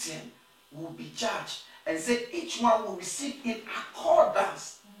Christian will be judged. And said each one will receive in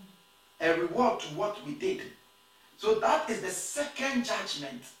accordance a reward to what we did. So that is the second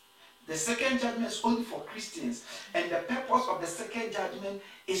judgment. The second judgment is only for Christians. And the purpose of the second judgment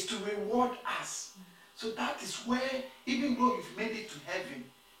is to reward us. So that is where, even though you've made it to heaven,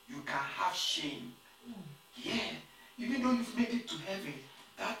 you can have shame. Yeah. Even though you've made it to heaven,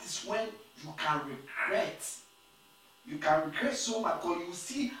 that is when you can regret. You can regret so much, because you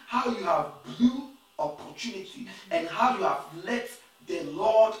see how you have blew opportunity and how you have let the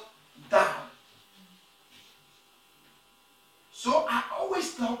Lord down. So I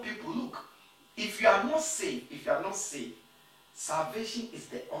always tell people, look, if you are not saved, salvation is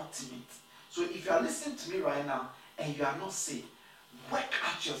the ultimate. So if you are listening to me right now and you are not saved, work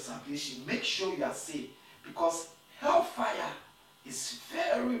out your salvation. Make sure you are saved, because hellfire is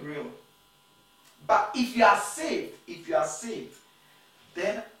very real. But if you are saved,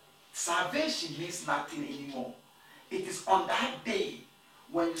 then salvation means nothing anymore. It is on that day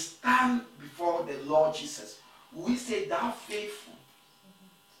when you stand before the Lord Jesus, we say, thou faithful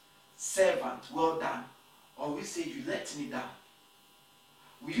servant, well done. Or we say, you let me down.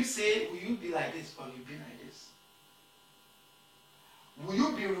 Will you say, will you be like this or you be like this? Will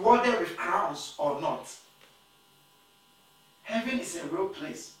you be rewarded with crowns or not? Heaven is a real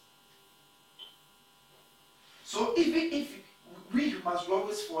place. So even if we humans will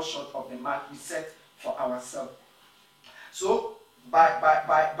always fall short of the mark we set for ourselves. So by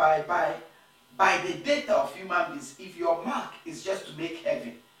the data of human beings, if your mark is just to make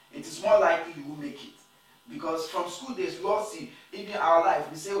heaven, it is more likely you will make it. Because from school days, we all see, even our life,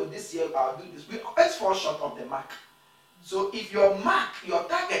 we say, oh, this year I'll do this. We always fall short of the mark. So if your mark, your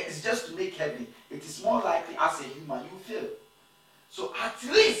target is just to make heaven, it is more likely as a human, you fail. So at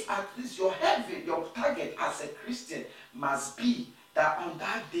least your heaven, your target as a Christian must be that on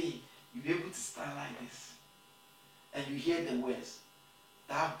that day, you'll be able to stand like this. And you hear the words,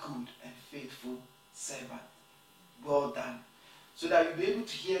 thou good and faithful servant, well done. So that you'll be able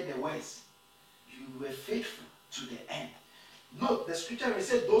to hear the words, you were faithful to the end. Note, the scripture will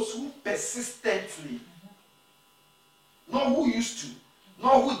say those who persistently, not who used to,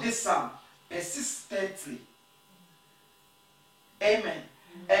 not who did some, persistently. Amen.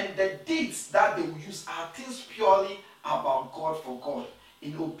 And the deeds that they will use are things purely about God, for God,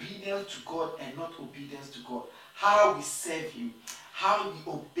 in obedience to God and not obedience to God. How we serve Him, how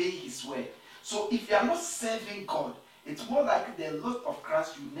we obey His word. So if you are not serving God, it's more likely the love of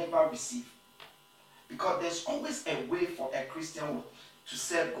Christ you never receive. Because there's always a way for a Christian to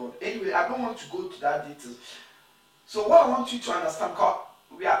serve God. Anyway, I don't want to go to that details. So what I want you to understand, because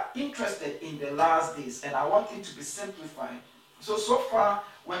we are interested in the last days, and I want it to be simplified. So far,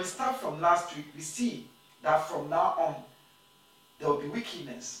 when we start from last week, we see that from now on, there will be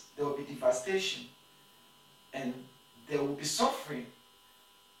wickedness, there will be devastation, and there will be suffering.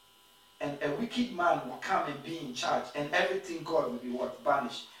 And a wicked man will come and be in charge, and everything God will be what?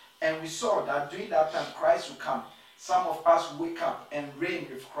 Banished. And we saw that during that time, Christ will come. Some of us will wake up and reign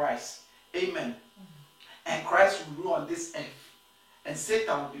with Christ. Amen. And Christ will rule on this earth. And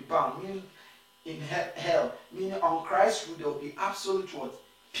Satan will be bound, meaning in hell. Meaning on Christ's rule, there will be absolute what?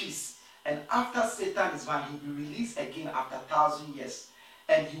 Peace. And after Satan is bound, he will be released again after 1,000 years.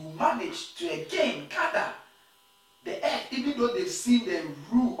 And he will manage to again gather the earth, even though they've seen the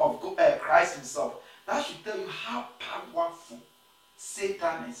rule of Christ himself. That should tell you how powerful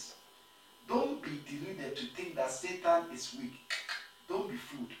Satan is. Don't be deluded to think that Satan is weak. Don't be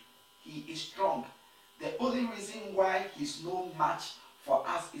fooled. He is strong. The only reason reason why he's no match for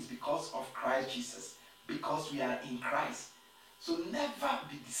us is because of Christ Jesus. Because we are in Christ. So never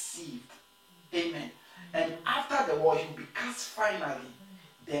be deceived. Amen. And after the war, he will be cast finally.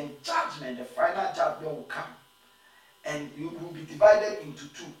 Then judgment, the final judgment will come. And you will be divided into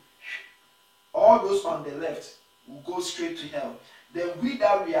two. All those on the left will go straight to hell. Then we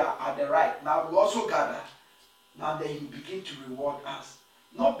that we are at the right, now we also gather. Now then you begin to reward us.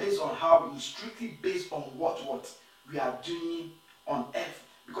 Not based on how we, strictly based on what we are doing on earth.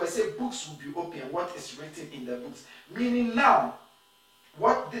 Because I say books will be open, what is written in the books. Meaning now,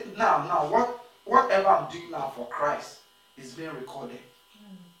 whatever I'm doing now for Christ is being recorded.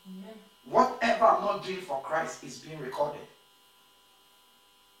 Amen. Whatever I'm not doing for Christ is being recorded.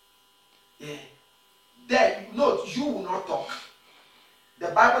 Yeah. Then, note, you will not talk. The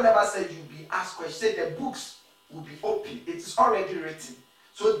Bible never said you'll be asked questions. It said the books will be open. It is already written.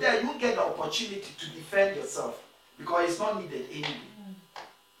 So there you get the opportunity to defend yourself because it's not needed anymore.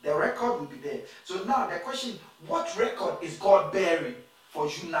 The record will be there. So now the question, what record is God bearing for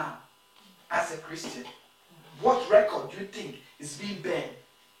you now as a Christian? What record do you think is being borne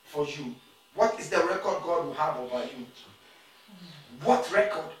for you? What is the record God will have over you? What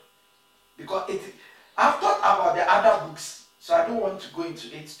record? Because I've thought about the other books, so I don't want to go into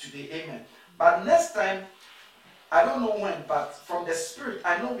it today. Amen. But next time, I don't know when, but from the Spirit,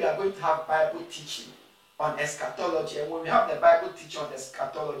 I know we are going to have Bible teaching on eschatology. And when we have the Bible teaching on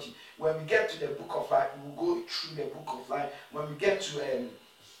eschatology, when we get to the book of life, we'll go through the book of life. When we get to the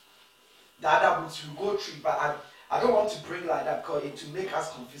other books, we'll go through. But I don't want to bring like that because it will make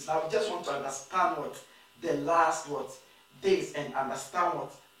us confused. I just want to understand what the last days and understand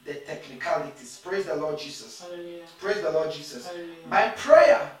what the technicalities. Praise the Lord Jesus. Hallelujah. Praise the Lord Jesus. Hallelujah. My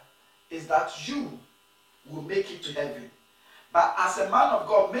prayer is that you will make it to heaven. But as a man of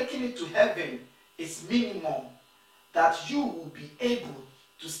God, making it to heaven is minimum that you will be able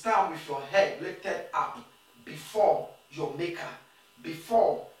to stand with your head lifted up before your maker,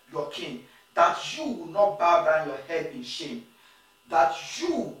 before your king. That you will not bow down your head in shame. That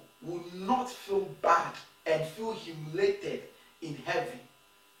you will not feel bad and feel humiliated in heaven.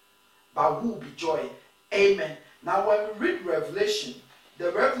 But will be joy. Amen. Now when we read Revelation, the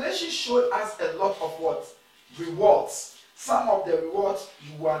Revelation showed us a lot of what? Rewards. Some of the rewards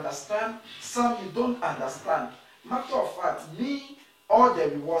you will understand, some you don't understand. Matter of fact, me, all the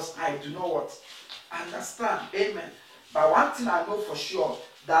rewards I do not understand. Amen. But one thing I know for sure,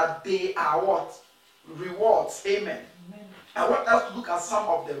 that they are what? Rewards. Amen. Amen. I want us to look at some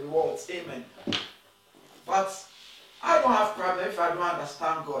of the rewards. Amen. But I don't have problem if I don't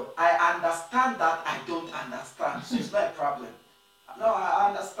understand God. I understand that I don't understand. So it's not a problem. No, I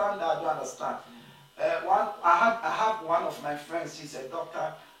understand that I don't understand. I have one of my friends, he's a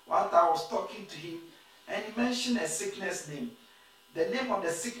doctor. One time I was talking to him and he mentioned a sickness name. The name of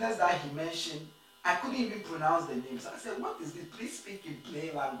the sickness that he mentioned, I couldn't even pronounce the name. So I said, what is this? Please speak in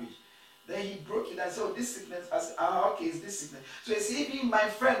plain language. Then he broke it and said, oh, this sickness. I said, okay, it's this sickness. So you see, even my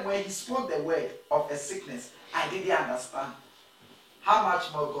friend, when he spoke the word of a sickness, I didn't understand. How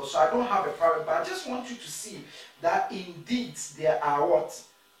much more God? So I don't have a problem, but I just want you to see that indeed there are what?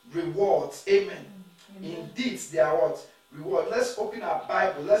 Rewards. Amen. Indeed there are what? Rewards. Let's open our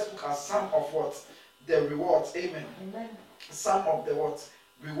Bible. Let's look at some of what? The rewards. Amen. Amen. Some of the what?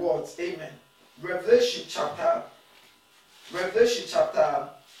 Rewards. Amen. Revelation chapter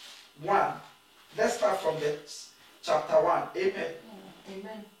 1. Let's start from the chapter 1. Amen.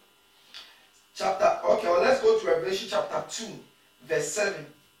 Amen. Let's go to Revelation chapter 2, verse 7.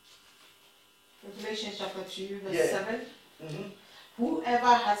 Revelation chapter 2, verse 7. Mm-hmm.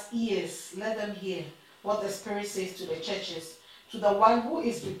 Whoever has ears, let them hear what the Spirit says to the churches. To the one who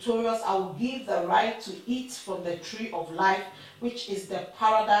is victorious, I will give the right to eat from the tree of life, which is the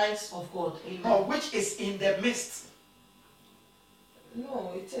paradise of God. Amen. No, which is in the midst.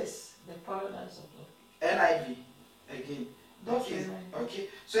 No, it is the paradise of God. NIV again. Okay. Okay.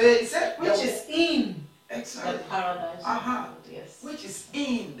 So it said which is in exactly. the paradise of God. Yes. Which is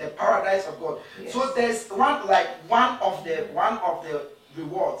in the paradise of God. Yes. So there's one of the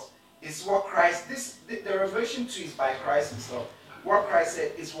rewards is what Christ the Revelation 2 is by Christ himself. What Christ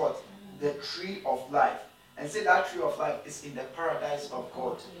said is what? The tree of life. And say that tree of life is in the paradise of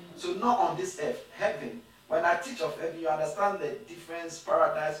God. So not on this earth, heaven. When I teach of heaven, you understand the difference,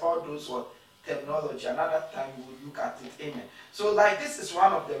 paradise, all those what terminology. Another time we will look at it. Amen. So this is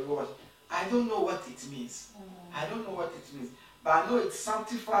one of the rewards. I don't know what it means. I don't know what it means. But I know it's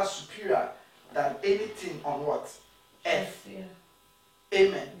something far superior than anything on what? Earth. Yeah.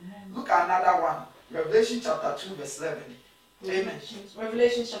 Amen. Look at another one. Revelation chapter 2 verse 11. Amen.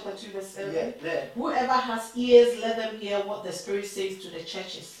 Revelation chapter 2 verse 7. Yeah, yeah. Whoever has ears, let them hear what the Spirit says to the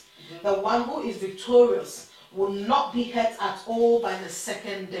churches. The one who is victorious will not be hurt at all by the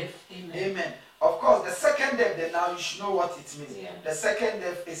second death. Amen. Amen. Of course, the second death, then now you should know what it means. Yeah. The second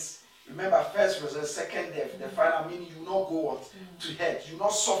death is, remember, first was the second death. The final meaning, you will not go what? To hurt. You will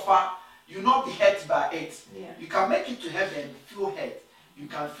not suffer. You will not be hurt by it. Yeah. You can make it to heaven and feel hurt. You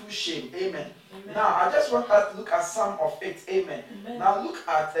can feel shame. Amen. Amen. Now, I just want us to look at some of it. Amen. Amen. Now, look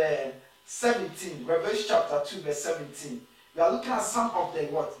at 17, Revelation chapter 2, verse 17. We are looking at some of the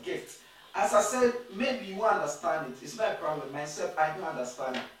what? Gifts. As I said, maybe you understand it. It's not a problem. Myself, I don't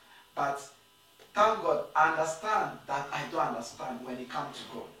understand it. But thank God, I understand that I don't understand when it comes to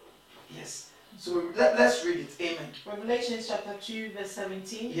God. Yes. So let's read it. Amen. Revelation chapter 2 verse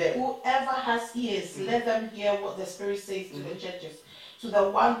 17. Yeah. Whoever has ears, let them hear what the Spirit says to the churches. To the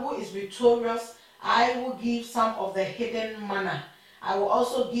one who is victorious, I will give some of the hidden manna. I will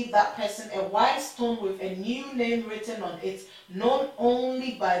also give that person a white stone with a new name written on it, known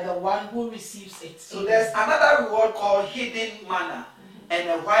only by the one who receives it. So there's another reward called hidden manna, and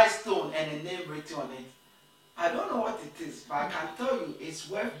a white stone and a name written on it. I don't know what it is, but I can tell you it's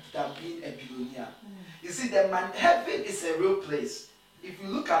worth than being a billionaire. You see, heaven is a real place. If you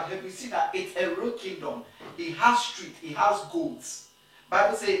look at heaven, you see that it's a real kingdom. It has street, it has goats.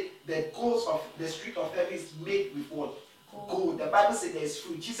 Bible says the goats of the street of heaven is made with what? Gold. The Bible says there is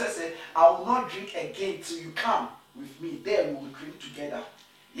fruit. Jesus said, I will not drink again till you come with me. There we will drink together.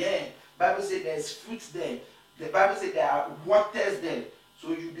 Yeah. Bible says there is fruit there. The Bible says there are waters there. So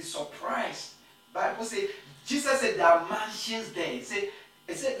you'll be surprised. Bible says, Jesus said there are mansions there. He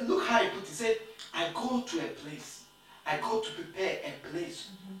said, look how he put it. He said, I go to a place. I go to prepare a place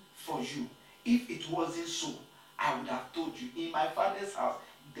for you. If it wasn't so, I would have told you. In my Father's house,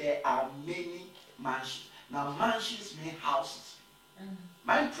 there are many mansions. Now, mansions mean houses.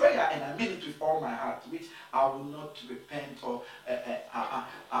 My prayer, and I mean it with all my heart, which I will not repent or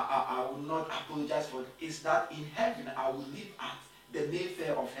I will not apologize for, is that in heaven I will live at the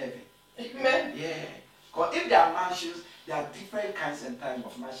Mayfair of heaven. Amen. Yeah. Because if there are mansions, there are different kinds and types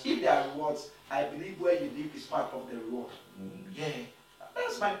of mansions. If there are rewards, I believe where you live is part of the reward. Yeah.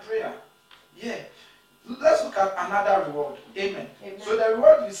 That's my prayer. Yeah. Let's look at another reward. Amen. Amen. So the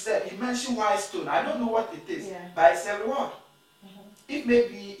reward you said, he mentioned white stone. I don't know what it is, but it's a reward. If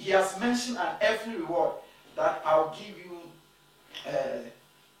maybe he has mentioned an every reward that I'll give you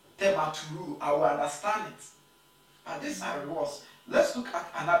tematuru, I will understand it. But these are rewards. Let's look at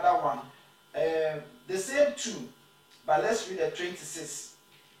another one. The same two, but let's read the 26.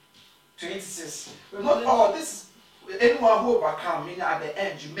 26. Not all this. Anyone who overcome, meaning at the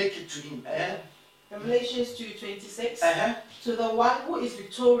end you make it to him. Revelations 2:26. To the one who is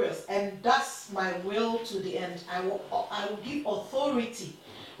victorious and does my will to the end, I will give authority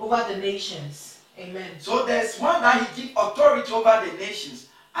over the nations. Amen. So there's one that he gives authority over the nations.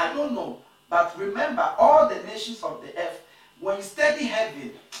 I don't know, but remember, all the nations of the earth. When you study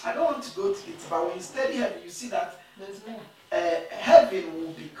heaven, I don't want to go to it, but when you study heaven, you see that There's more. Heaven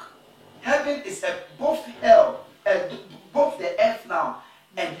will be. Heaven is both hell, both the earth now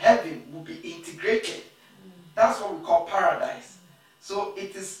and heaven will be integrated. That's what we call paradise. So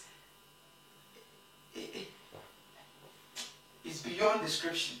it is. It's beyond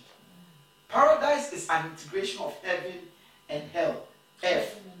description. Paradise is an integration of heaven and hell,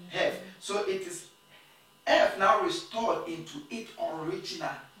 earth, heaven. So it is earth now restored into its original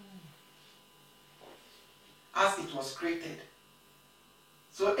as it was created.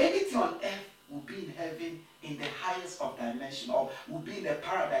 So anything on earth will be in heaven in the highest of dimension, or will be in the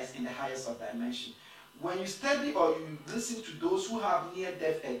paradise in the highest of dimension. When you study or you listen to those who have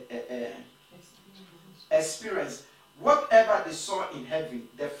near-death experience, whatever they saw in heaven,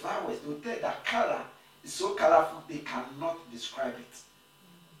 the flowers, they will tell that color is so colorful they cannot describe it.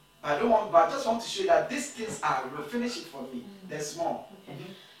 I just want to show you that these things are, finish it for me. There's more. Okay.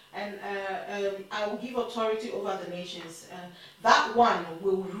 And I will give authority over the nations. That one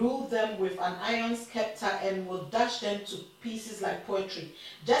will rule them with an iron scepter and will dash them to pieces like poetry.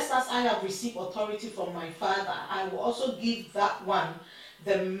 Just as I have received authority from my Father, I will also give that one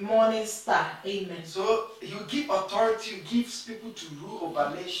the morning star. Amen. So you give authority, you give people to rule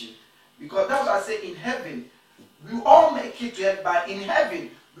over nations. Because that's what I say, in heaven, we all make it to heaven, but in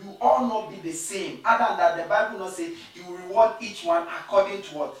heaven, we will all not be the same. Other than that, the Bible not say he will reward each one according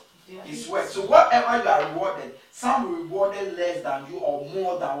to what? His work. So whatever you are rewarded, some will be rewarded less than you or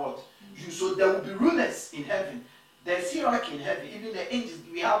more than what? You. So there will be rulers in heaven. There's hierarchy in heaven. Even the angels,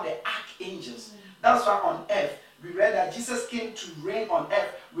 we have the archangels. That's why on earth, we read that Jesus came to reign on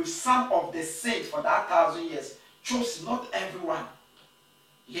earth with some of the saints for that 1,000 years chosen, not everyone.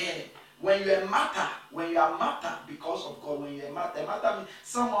 Yeah. When you are martyr because of God, when you are martyr means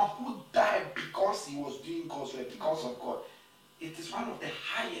someone who died because he was doing God's work, because of God. It is one of the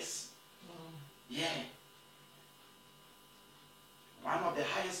highest. Yeah. One of the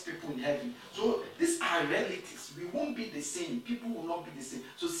highest people in heaven. So these are relatives. We won't be the same. People will not be the same.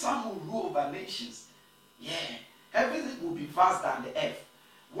 So some will rule over nations. Yeah. Heaven will be vast than the earth.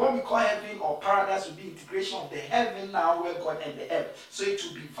 What we call heaven or paradise will be integration of the heaven now where God and the earth. So it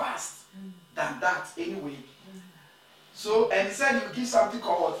will be vast than that anyway. So, and he said you give something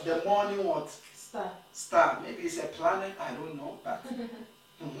called what? The morning what? Star. Maybe it's a planet, I don't know, but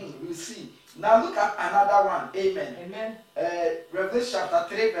we'll see. Now look at another one. Amen. Amen. Revelation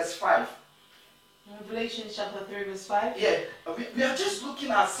chapter 3 verse 5. Revelation chapter 3 verse 5. Yeah, we are just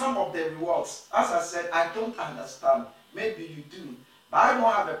looking at some of the rewards. As I said, I don't understand. Maybe you do. But I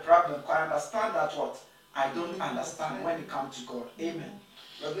don't have a problem. I understand that what? I don't understand when it comes to God. Amen.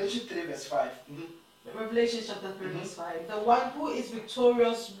 Revelation 3 verse 5. Revelation chapter 3 verse 5. The one who is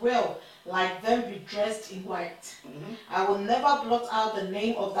victorious will, like them, be dressed in white. I will never blot out the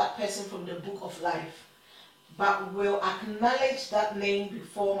name of that person from the book of life, but will acknowledge that name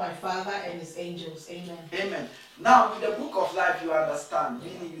before my Father and his angels. Amen. Amen. Now, with the book of life, you understand,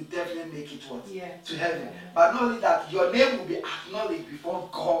 meaning you definitely make it what? Yeah. To heaven. But not only that, your name will be acknowledged before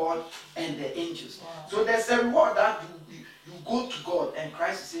God and the angels. Wow. So there's a reward that you go to God and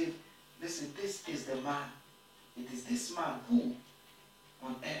Christ will say, listen, this is the man. It is this man who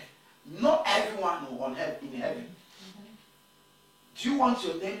on earth. Not everyone on earth in heaven. Do you want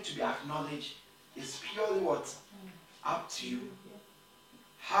your name to be acknowledged? It's purely what? Up to you.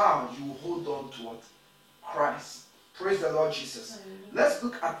 How you hold on to what? Christ. Praise the Lord Jesus. Let's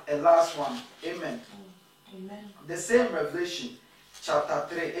look at a last one. Amen. Amen. The same Revelation chapter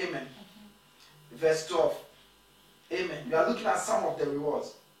 3. Amen. Verse 12. Amen. We are looking at some of the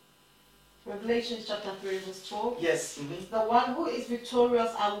rewards. Revelation chapter 3 verse 12. Yes. The one who is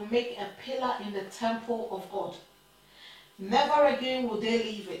victorious, I will make a pillar in the temple of God. Never again will they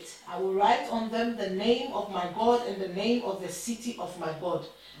leave it. I will write on them the name of my God and the name of the city of my God,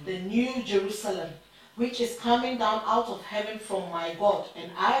 the new Jerusalem, which is coming down out of heaven from my God. And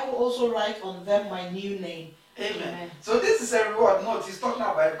I will also write on them my new name. Amen. So this is a reward. Note, he's talking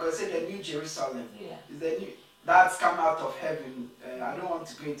about it because he said the new Jerusalem. Yeah. Is the new that's come out of heaven. I don't want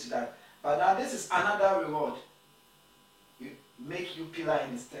to go into that. But now this is another reward. You make you pillar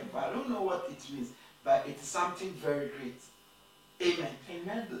in his temple. I don't know what it means, but it is something very great. Amen.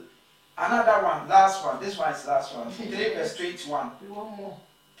 Amen. Another one, last one. This one is last one. 3 verse 21. One more.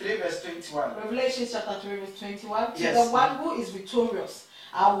 3 verse 21. Revelation chapter 3 verse 21. To Yes. the one who is victorious,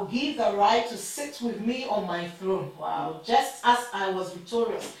 I will give the right to sit with me on my throne. Wow. Just as I was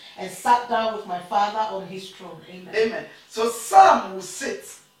victorious and sat down with my Father on his throne. Amen. Amen. So some will sit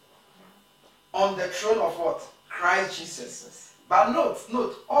on the throne of what? Christ Jesus. But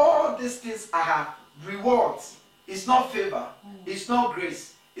note, all these things are rewards. It's not favor. It's not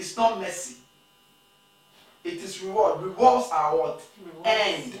grace. It's not mercy. It is reward. Rewards are what?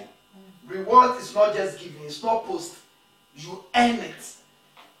 Earned. Reward is not just giving. It's not post. You earn it.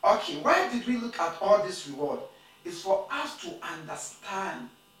 Okay, why did we look at all this reward? It's for us to understand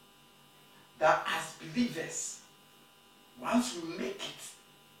that as believers, once we make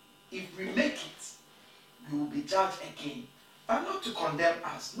it, if we make it, we will be judged again. But not to condemn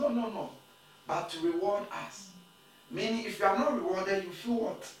us. No. But to reward us. Meaning, if you are not rewarded, you feel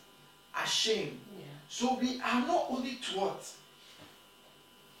what? Ashamed. Yeah. So we are not only to what?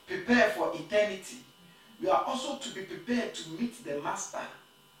 Prepare for eternity. We are also to be prepared to meet the Master.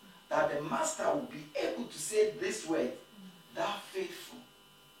 That the Master will be able to say this word, thou faithful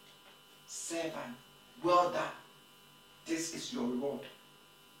servant, well done. This is your reward.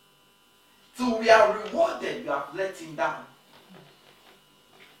 So we are rewarded, we have let him down.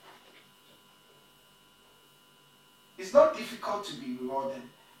 It's not difficult to be rewarded.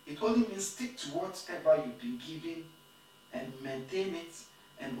 It only means stick to whatever you've been given and maintain it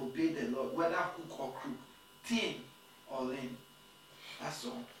and obey the Lord, whether hook or crook, thin or lean. That's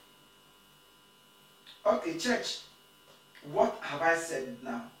all. Okay, church, what have I said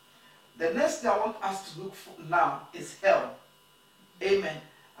now? The next thing I want us to look for now is hell. Amen.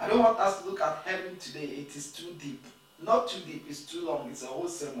 I don't want us to look at heaven today. It is too deep. Not too deep, it's too long. It's a whole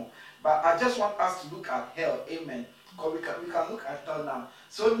sermon. But I just want us to look at hell. Amen. Because we can look at hell now.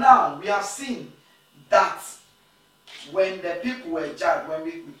 So now we have seen that when the people were judged,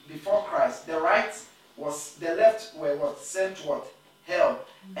 before Christ, the left were what? Sent to what? Hell.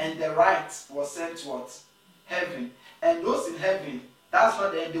 And the right was sent to what? Heaven. And those in heaven, that's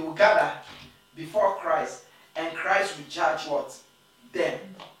not the end. They will gather before Christ. and Christ will judge what? Them.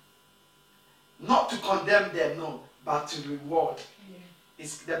 Not to condemn them, no, but to reward.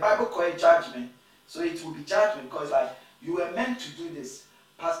 It's the Bible calls it judgment. So it will be judgment because like you were meant to do this.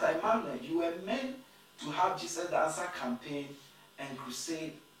 Pastor Emmanuel, you were meant to have Jesus the Answer campaign and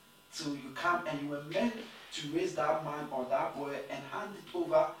crusade till you come, and you were meant to raise that man or that boy and hand it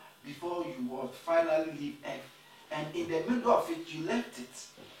over before you will finally leave earth. And in the middle of it, you left it.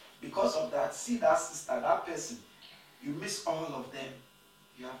 Because of that, see that sister, that person, you miss all of them.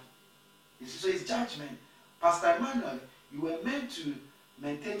 You see, so it's judgment. Pastor Emmanuel, you were meant to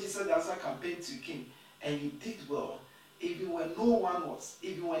maintain Jesus the Answer campaign to King, and you did well. Even when no one was,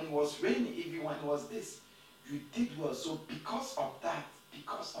 even when it was raining, even when it was this, you did well. So because of that,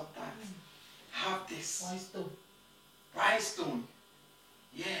 have this. White stone.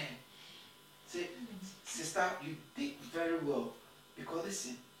 Yeah. Say, sister, you did very well. Because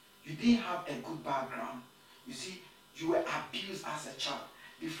listen, you didn't have a good background. You see, you were abused as a child.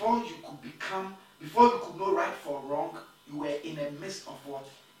 Before you could know right from wrong, you were in the midst of what?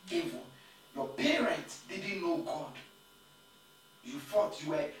 Evil. Your parents didn't know God. You thought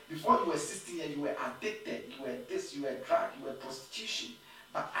before you were 16 years, you were addicted, you were this, you were drug, you were prostitution.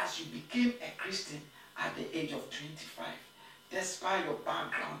 But as you became a Christian at the age of 25, despite your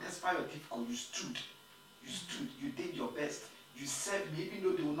background, despite your difficulty, you did your best. You served me, even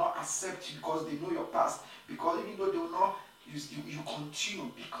though they will not accept you because they know your past. Because even though they will not, you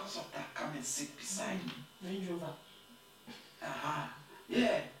continue. Because of that, come and sit beside me. Range Rover.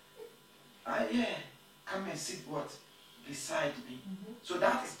 Yeah. Yeah. Come and sit what? Beside me. So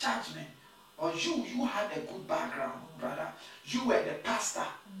that is judgment. Or you had a good background, brother. You were the pastor,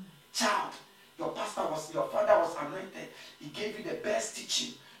 child. Your father was anointed. He gave you the best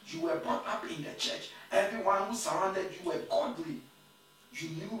teaching. You were brought up in the church. Everyone who surrounded you were godly. You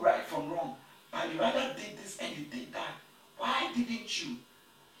knew right from wrong. But you rather did this and you did that. Why didn't you?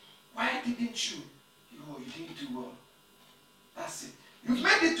 You didn't do well. That's it. You've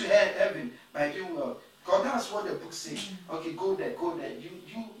made it to heaven by doing well. Because that's what the book says. Okay, go there. You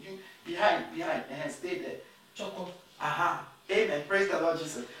behind, and stay there. Choco. Amen. Praise the Lord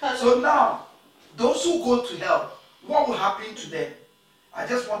Jesus. So now, those who go to hell, what will happen to them? I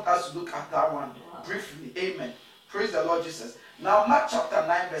just want us to look at that one briefly. Amen. Praise the Lord Jesus. Now, Mark chapter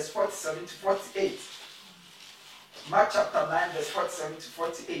 9, verse 47 to 48. Mark chapter 9, verse 47 to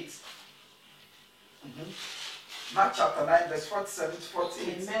 48. Mark chapter 9, verse 47 to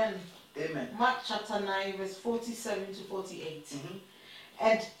 48. Amen. Mark chapter 9, verse 47 to 48.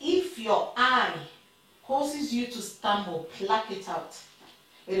 And if your eye causes you to stumble, pluck it out.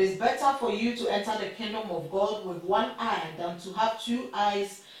 It is better for you to enter the kingdom of God with one eye than to have two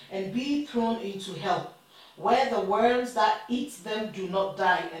eyes and be thrown into hell, where the worms that eat them do not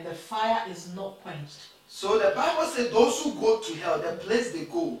die and the fire is not quenched. So the Bible says those who go to hell, the place they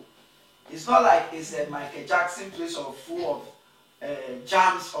go, it's not like it's a Michael Jackson place or full of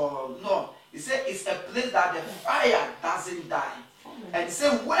jams or no. It says it's a place that the fire doesn't die. And it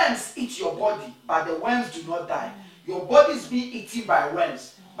says worms eat your body, but the worms do not die. Your body is being eaten by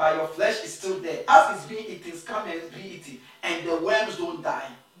worms, but your flesh is still there. As it's being eaten, it's coming and it's being eaten, and the worms don't die.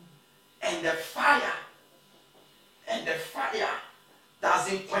 And the fire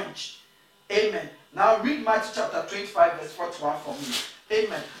doesn't quench. Amen. Now read Matthew chapter 25, verse 41 for me.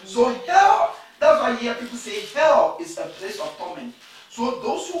 Amen. So hell, that's why you hear people say hell is a place of torment. So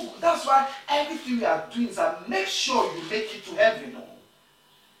that's why everything we are doing is that make sure you make it to heaven.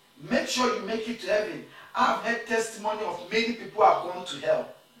 Make sure you make it to heaven. I've heard testimony of many people who have gone to hell.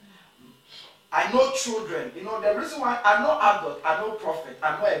 I know children. The reason why I know adult, I know prophet,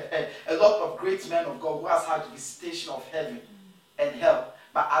 I know a lot of great men of God who has had visitation of heaven and hell.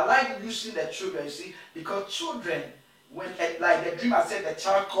 But I like using the children, you see, because children, when like the dream I said, the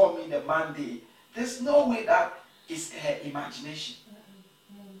child called me the Monday. There's no way that is her imagination.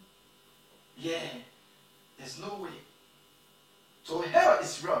 Yeah, there's no way. So hell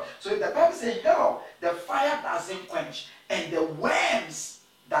is real. So if the Bible says hell, the fire doesn't quench, and the worms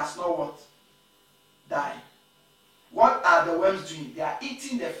does not what? Die. What are the worms doing? They are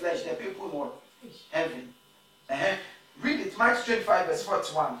eating the flesh. The people in what? Heaven. Read it, Matthew 25, verse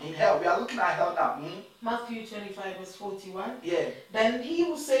 41. In hell, we are looking at hell now. Matthew 25, verse 41. Yeah. Then he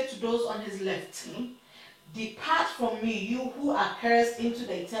will say to those on his left, depart from me, you who are cursed, into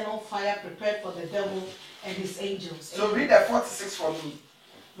the eternal fire prepared for the devil and his angels. So read the 46 for me.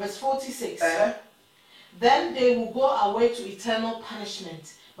 Verse 46. Then they will go away to eternal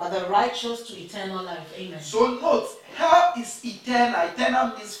punishment, but the righteous to eternal life. Amen. So note, hell is eternal.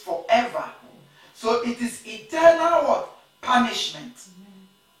 Eternal means forever. So it is eternal what? Punishment.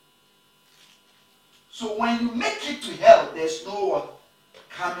 So when you make it to hell, there's no what?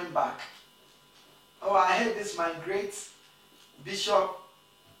 Coming back. Oh, I heard this, my great bishop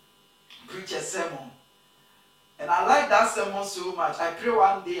preach a sermon. And I like that sermon so much. I pray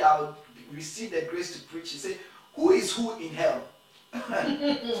one day I'll receive the grace to preach. He said, who is who in hell?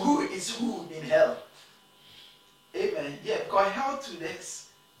 Who is who in hell? Amen. Yeah, because hell to this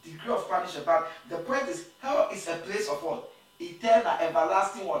degree of punishment. But the point is, hell is a place of what? Eternal,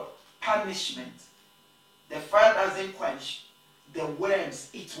 everlasting what? Punishment. The fire doesn't quench. The worms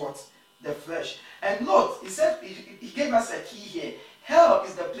eat what? The flesh. And note, he said, he gave us a key here. Hell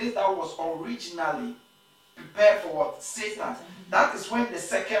is the place that was originally prepared for what? Satan. That is when the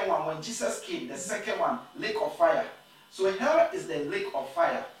second one, when Jesus came, the second one, lake of fire. So hell is the lake of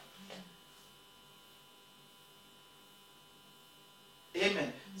fire.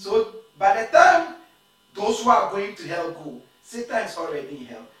 Amen. So by the time those who are going to hell go, Satan is already in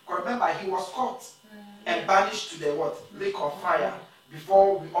hell. Because remember, he was caught and banished to the what? Lake of fire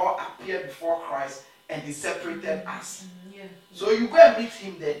before we all appear before Christ and he separated us. So you go and meet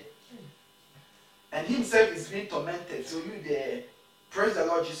him there. And he himself is being tormented. So you there, praise the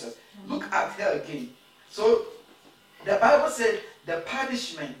Lord Jesus. Look at hell again. So the Bible said the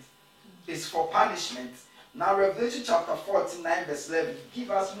punishment is for punishment. Now Revelation chapter 49 verse 11 give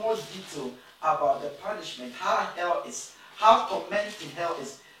us more detail about the punishment, how hell is, how tormenting hell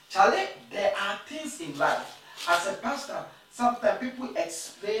is. Charlie, there are things in life. As a pastor, sometimes people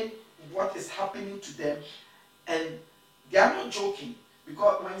explain what is happening to them and they are not joking.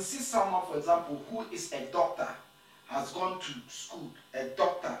 Because when you see someone, for example, who is a doctor, has gone to school, a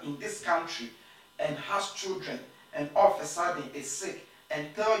doctor in this country, and has children, and all of a sudden is sick,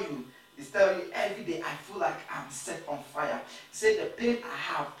 and tell you every day, I feel like I'm set on fire. Say the pain I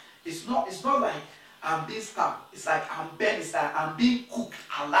have, it's not like I'm being stabbed, it's like I'm burning, it's like I'm being cooked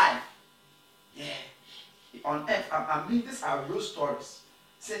alive. Yeah. On earth, I mean, these are real stories.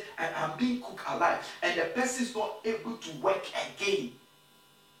 Say, I'm being cooked alive, and the person is not able to work again.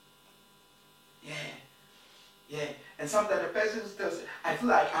 Yeah. And sometimes the person tells, I feel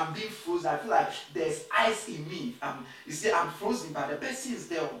like I'm being frozen. I feel like there's ice in me. You see, I'm frozen, but the person is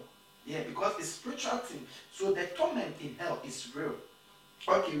there. Yeah, because it's spiritual thing. So the torment in hell is real.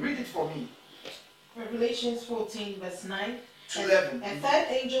 Okay, read it for me. Revelations 14 verse 9 to 11. A third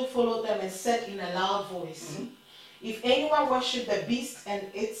angel followed them and said in a loud voice, if anyone worship the beast and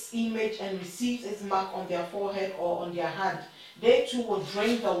its image and receives its mark on their forehead or on their hand, they too will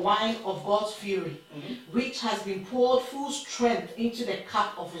drink the wine of God's fury, which has been poured full strength into the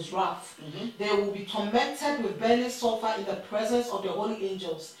cup of his wrath. They will be tormented with burning sulfur in the presence of the holy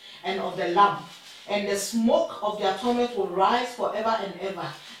angels and of the Lamb. And the smoke of their torment will rise forever and ever.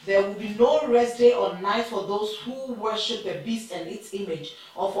 There will be no rest day or night for those who worship the beast and its image,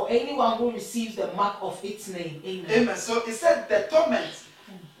 or for anyone who receives the mark of its name. Amen. Amen. So it said the torment,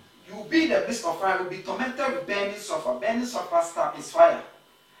 you will be in the midst of fire, you will be tormented with burning sulfur. Burning sulfur stuff is fire.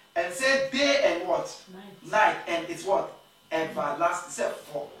 And say day and what? Night. And it's what? Everlasting. It said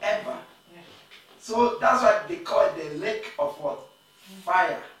forever. Yeah. So that's why they call it the lake of what?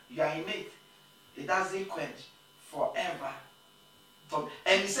 Fire. You are in it. It doesn't quench forever.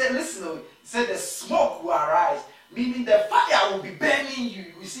 And he said, listen, he said the smoke will arise, meaning the fire will be burning you.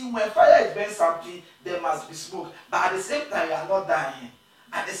 You see, when fire is burning something, there must be smoke. But at the same time, you are not dying.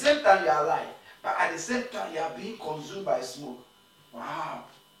 At the same time, you are alive. But at the same time, you are being consumed by smoke. Wow.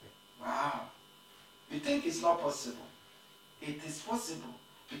 You think it's not possible? It is possible.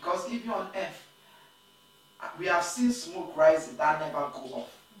 Because even on earth, we have seen smoke rising that never go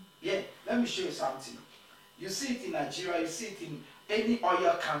off. Yeah, let me show you something. You see it in Nigeria, you see it in any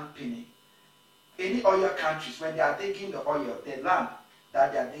oil company, any oil countries, when they are digging the oil, the land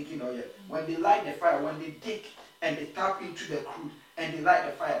that they are digging oil, when they light the fire, when they dig and they tap into the crude and they light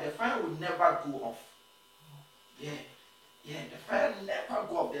the fire will never go off. Yeah, the fire never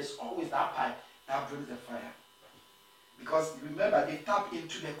go off. There's always that pipe that brings the fire. Because remember, they tap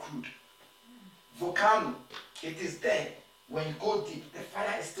into the crude. Volcano, it is there. When you go deep, the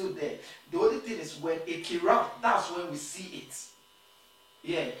fire is still there. The only thing is when it erupts, that's when we see it.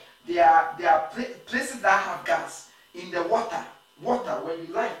 Yeah, there are places that have gas in the water. Water, when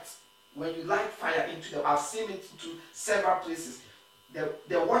you light fire into them, I've seen it to several places.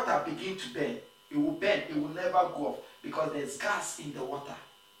 The water begins to burn. It will burn. It will never go off because there's gas in the water.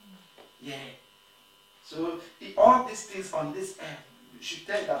 Yeah. So all these things on this earth, you should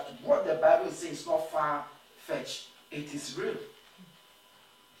tell that what the Bible is saying is not far-fetched. It is real.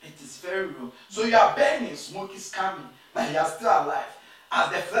 It is very real. So you are burning, smoke is coming, but you are still alive. As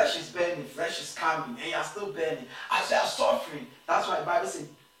the flesh is burning, flesh is coming, and you are still burning. As you are suffering, that's why the Bible says,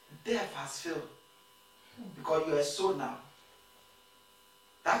 death has failed. because you are a soul now.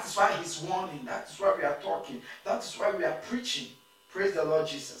 That is why he's warning. That is why we are talking. That is why we are preaching. Praise the Lord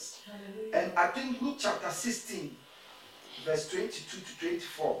Jesus. Hallelujah. And I think Luke chapter 16, verse 22 to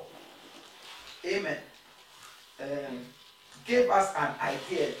 24. Amen. Gave us an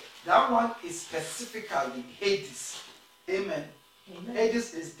idea. That one is specifically Hades. Amen. Amen.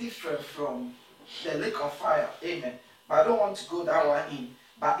 Hades is different from the lake of fire. Amen. But I don't want to go that one in.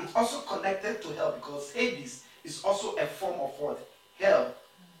 But it's also connected to hell because Hades is also a form of what? Hell.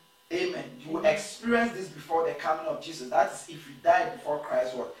 Amen. You will experience this before the coming of Jesus. That is if you die before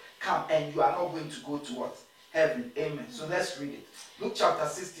Christ what? Come and you are not going to go to what? Heaven. Amen. So let's read it. Luke chapter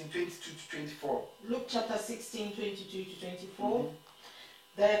 16, 22 to 24. Luke chapter 16, 22 to 24.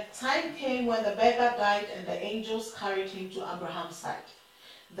 The time came when the beggar died and the angels carried him to Abraham's side.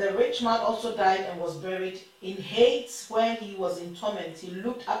 The rich man also died and was buried. In Hades, when he was in torment, he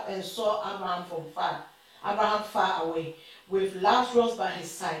looked up and saw Abraham far away, with Lazarus by his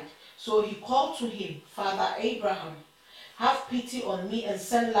side. So he called to him, Father Abraham, have pity on me and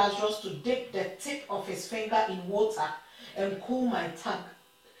send Lazarus to dip the tip of his finger in water and cool my tongue,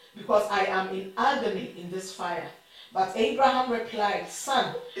 because I am in agony in this fire. But Abraham replied,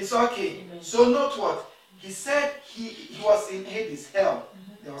 Son, it's okay. Amen. So note what? He said he was in Hades, hell.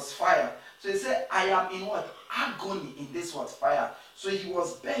 There was fire. So he said, I am in what? Agony in this what? Fire. So he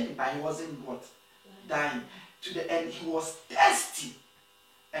was burning, but he wasn't what? Dying. To the end, he was thirsty.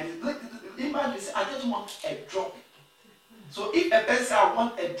 And imagine, he said, I just want a drop. So if a person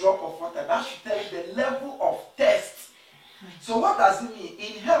wants a drop of water, that should tell you the level of thirst. So what does it mean?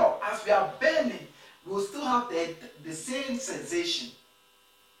 In hell, as we are burning, we will still have the same sensation.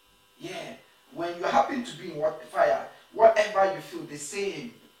 Yeah. When you happen to be in fire, whatever you feel, the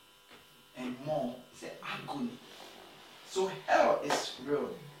same and more. It's an agony. So hell is real.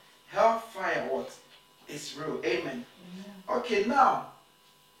 Hellfire what? Is real. Amen. Okay, now,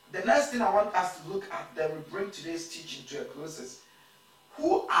 the next thing I want us to look at, that we bring today's teaching to a close, is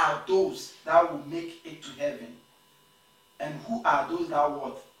who are those that will make it to heaven? And who are those that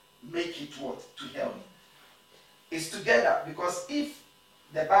will make it what? To hell? It's together, because if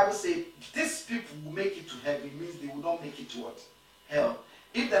the Bible says these people will make it to heaven, it means they will not make it to what? Hell.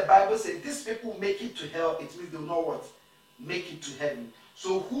 If the Bible says these people make it to hell, it means they will not what? Make it to heaven.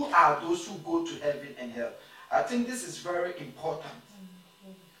 So who are those who go to heaven and hell? I think this is very important.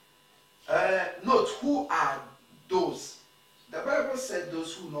 Note, who are those? The Bible said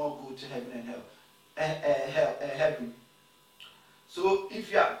those who not go to heaven and hell. Heaven. So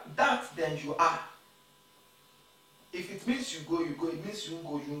if you are that, then you are. If it means you go, you go. It means you won't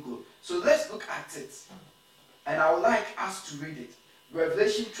go, you won't go. So let's look at it. And I would like us to read it.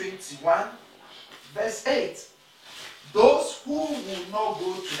 Revelation 21, verse 8. Those who will not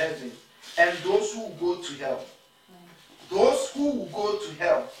go to heaven and those who will go to hell. Those who will go to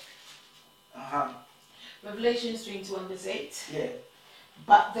hell. Revelation 21, verse 8. Yeah.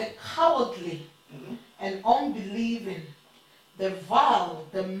 But the cowardly and unbelieving, the vile,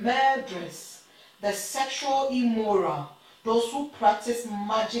 the murderers, the sexual immoral, those who practice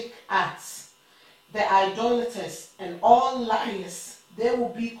magic arts, the idolaters, and all liars, they will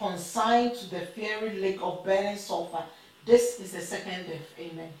be consigned to the fiery lake of burning sulfur. This is the second death.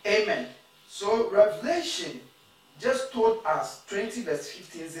 Amen. Amen. So Revelation just told us 20 verse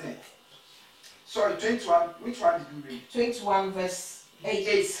 15, isn't it? Sorry, 21. Which one did you read? 21 verse 8.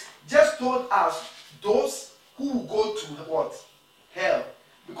 8. Just told us those who will go to what? Hell.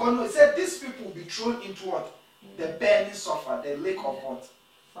 Because no, it said these people will be thrown into what? The burning sulfur, the lake of what?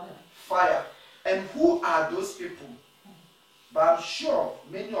 Fire. And who are those people? But I'm sure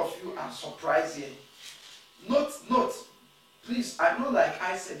many of you are surprised here. Note, please, I know like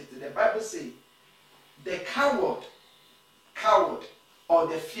I said it, the Bible says, the coward, or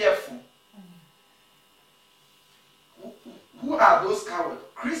the fearful. Who are those cowards?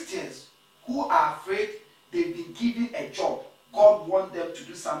 Christians who are afraid they've been given a job. God wants them to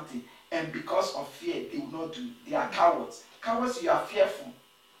do something, and because of fear, they will not do. They are cowards. Cowards, you are fearful.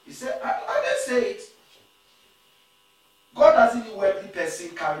 He said, I didn't say it. God doesn't need worldly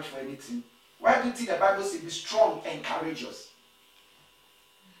person courage for anything. Why do you think the Bible says be strong and courageous?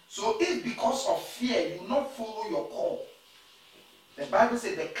 So if because of fear you will not follow your call, the Bible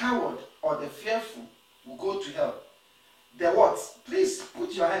says the coward or the fearful will go to hell. The what? Please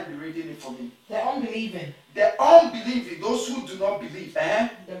put your hand and be reading it for me. The unbelieving. The unbelieving, those who do not believe.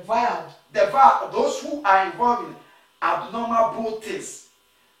 The vile. The vile, those who are involved in abnormal brutal things.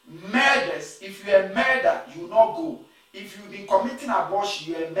 Murders. If you are a murderer, you will not go. If you've been committing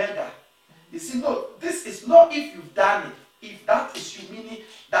abortion, you are a murderer. You see, no, this is not if you've done it. If that is you, meaning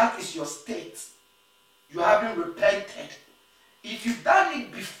that is your state. you haven't repented. If you've done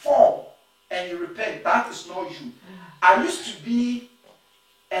it before and you repent, that is not you. I used to be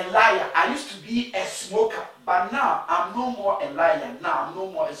a liar. I used to be a smoker. But now I'm no more a liar. Now I'm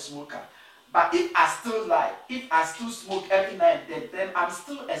no more a smoker. But if I still lie, if I still smoke every night, then I'm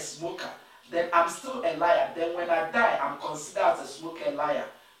still a smoker. Then I'm still a liar. Then when I die, I'm considered as a smoker, a liar.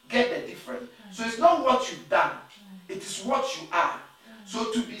 Get the difference? So it's not what you've done. It is what you are.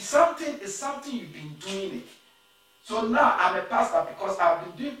 So to be something is something you've been doing it. So now I'm a pastor because I've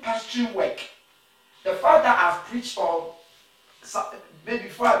been doing pastoring work. The fact that I've preached, or maybe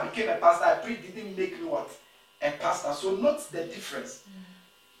before I became a pastor, I preached didn't make me what? A pastor. So note the difference.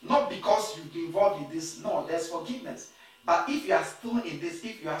 Not because you've been involved in this. No, there's forgiveness. But if you are still in this,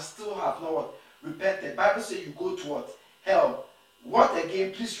 if you are still have not what? Repented, Bible says you go to what? Hell. What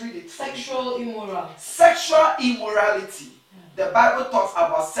again? Please read it. Sexual immorality. Sexual immorality. The Bible talks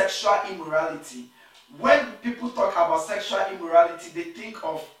about sexual immorality. When people talk about sexual immorality, they think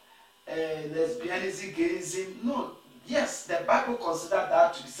of lesbianism, gayism. No. Yes, the Bible considers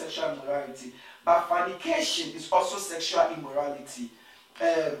that to be sexual immorality. But fornication is also sexual immorality.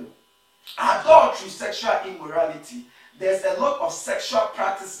 Adultery, sexual immorality. There's a lot of sexual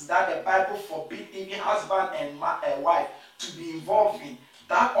practices that the Bible forbids even husband and wife to be involved in.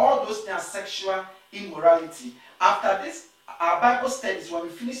 That all those things are sexual immorality. After this, our Bible studies, when we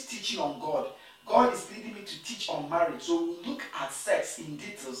finish teaching on God, God is leading me to teach on marriage. So we look at sex in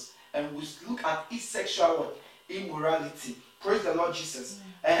details and we look at each sexual immorality. Praise the Lord Jesus.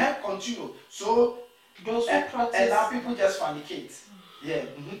 And continue. So those who practice, and now people just fornicate. Yeah.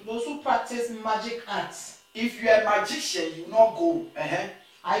 Those who practice magic arts. If you're a magician, you not go.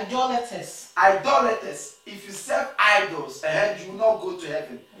 Idolaters. Idolaters. If you serve idols, you will not go to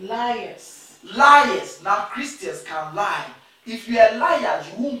heaven. Liars. Liars. Now Christians can lie. If you're a liar,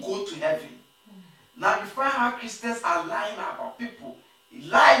 you won't go to heaven. Now you find how Christians are lying about people.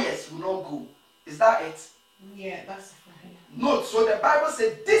 Liars will not go. Is that it? Yeah, that's fine. No, so the Bible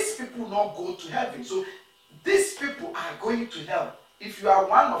says these people will not go to heaven. So these people are going to hell. If you are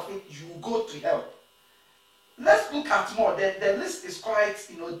one of it, you will go to hell. Let's look at more. The list is quite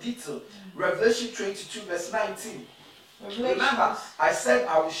detailed. Revelation 22 verse 19. Remember, I said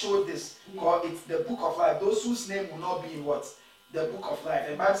I will show this because it's the book of life. Those whose name will not be in what? The book of life.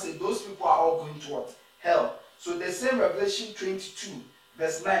 And the Bible says those people are all going to what? Hell. So they say Revelation 22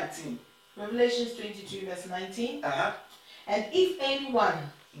 verse 19. Revelation 22 verse 19. And if anyone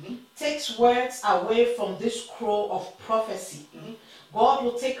takes words away from this scroll of prophecy, God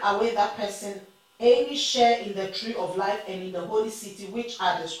will take away that person any share in the tree of life and in the holy city which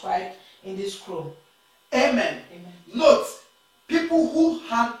are described in this scroll. Amen. Note, people who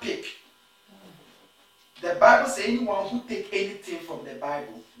handpick. The Bible says anyone who take anything from the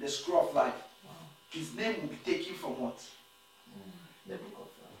Bible, the scroll of life, his name will be taken from what? The book of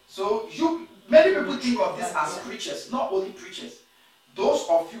life. So many people think of this as preachers, not only preachers. Those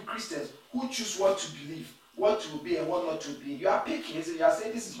of you Christians who choose what to believe, what to be and what not to be. You are picking, you are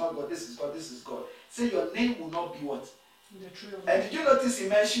saying this is not God, this is God, this is God. Say your name will not be what? The tree of life. And did you notice he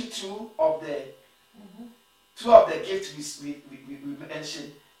mentioned two of the gifts we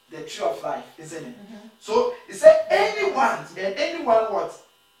mentioned? The tree of life, isn't it? So he said anyone, and anyone what?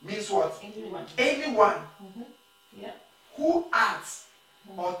 Means what? Anyone Yeah. who acts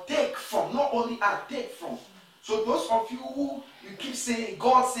or take from, not only act, take from. So those of you who you keep saying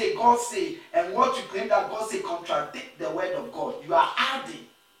God say, and what you claim that God say contradict the word of God, you are adding.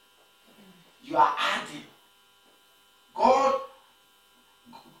 You are adding. God,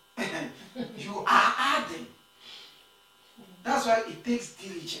 you are adding. That's why it takes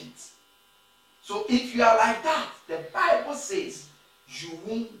diligence. So if you are like that, the Bible says you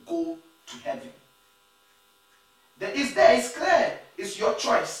won't go to heaven. There is clear. It's your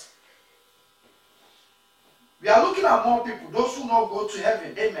choice. We are looking at more people, those who not go to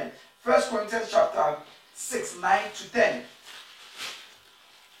heaven. Amen. 1 Corinthians chapter 6, 9 to 10.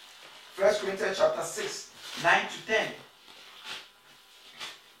 1 Corinthians chapter 6, 9 to 10.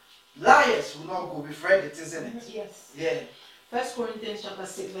 Liars will not go. We've read it, isn't it? Yes. Yeah. 1 Corinthians chapter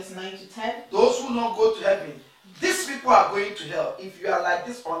 6, verse 9 to 10. Those who not go to heaven, these people are going to hell. If you are like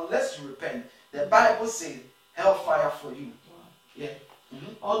this, unless you repent, the Bible says hellfire for you. Yeah.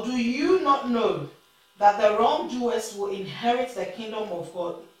 Or do you not know that the wrongdoers will inherit the kingdom of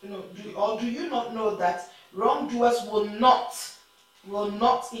God? Or do you not know that wrongdoers will not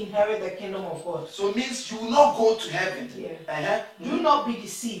inherit the kingdom of God? So it means you will not go to heaven. Yeah. Do not be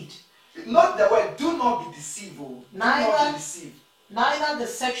deceived. Not the word, do not be deceived. Do not be deceived. Neither the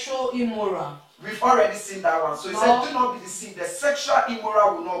sexual immoral. We've already seen that one. So he said, do not be deceived. The sexual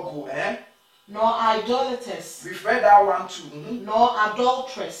immoral will not go. nor idolaters, We've read that one too. nor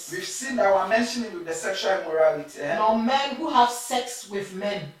adulterers, We've seen that one mentioning with the sexual immorality. nor men who have sex with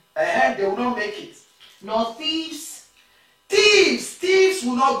men, They will not make it. nor thieves, Thieves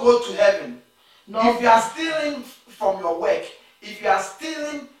will not go to heaven. nor If you are stealing from your work, if you are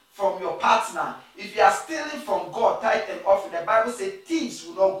stealing from your partner, if you are stealing from God, tithe and offering, the Bible says thieves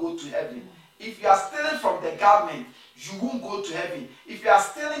will not go to heaven. If you are stealing from the government, you won't go to heaven. If you are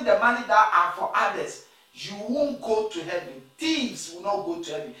stealing the money that are for others, you won't go to heaven. Thieves will not go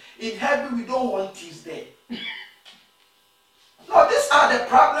to heaven. In heaven, we don't want thieves there. No, these are the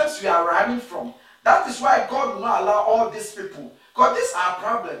problems we are running from. That is why God will not allow all these people. Because these are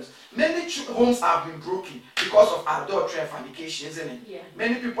problems. Many homes have been broken because of adultery and fornication, isn't it? Yeah.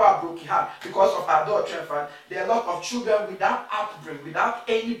 Many people are broken heart because of adultery and fornication. There are a lot of children without upbringing, without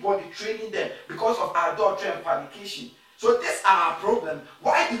anybody training them because of adultery and fornication. So these are our problem.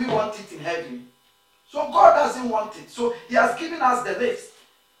 Why do we want it in heaven? So God doesn't want it. So He has given us the list.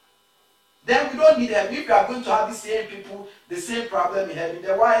 Then we don't need heaven. If we are going to have the same people, the same problem in heaven,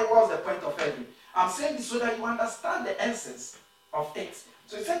 then what's the point of heaven? I'm saying this so that you understand the essence of it.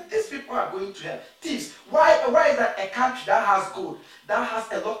 So he said these people are going to hell. Thieves. Why is that a country that has gold, that has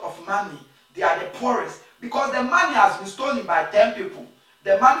a lot of money, they are the poorest? Because the money has been stolen by 10 people.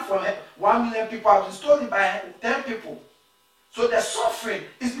 The money from 1 million people has been stolen by 10 people. So the suffering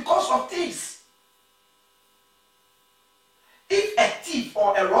is because of thieves. If a thief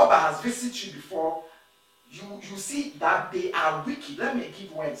or a robber has visited you before, you see that they are wicked. Let me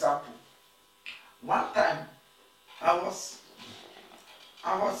give one example. One time, I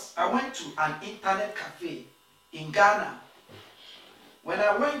went to an internet cafe in Ghana. When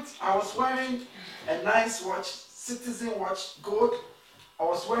I went, I was wearing a nice watch, Citizen watch, gold. I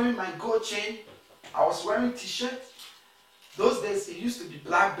was wearing my gold chain. I was wearing t-shirt. Those days, it used to be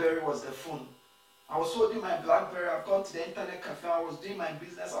BlackBerry was the phone. I was holding my BlackBerry. I've gone to the internet cafe. I was doing my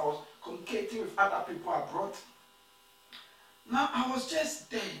business. I was communicating with other people abroad. Now, I was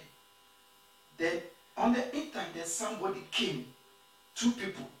just there. Then, on the internet, somebody came. 2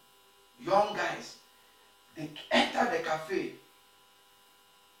 people, young guys. They entered the cafe.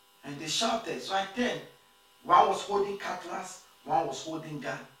 And they shouted. So I turned. One was holding cutlass. One was holding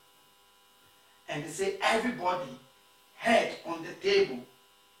gun. And they said, everybody, head on the table.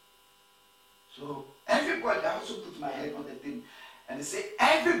 So everybody, I also put my head on the table. And they said,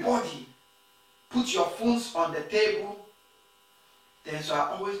 everybody, put your phones on the table. Then so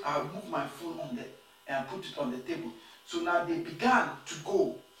I move my phone on and put it on the table. So now they began to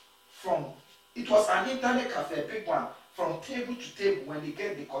go from, it was an internet cafe, a big one, from table to table. When they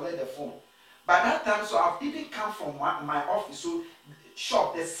collect the phone. By that time, so I've even come from my office. So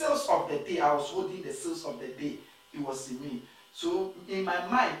shop, the sales of the day, I was holding the sales of the day. It was in me. So in my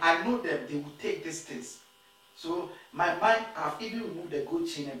mind, I know them, they will take these things. So my mind, I've even removed the gold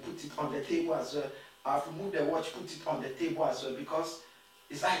chain and put it on the table as well. I've removed the watch, put it on the table as well, because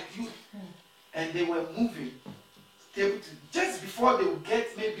it's like you. And they were moving. Just before they would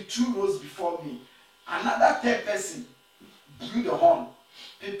get maybe 2 rows before me, another 10 person blew the horn.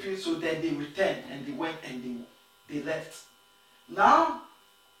 So then they returned and they went and they left. Now,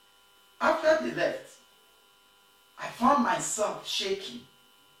 after they left, I found myself shaking,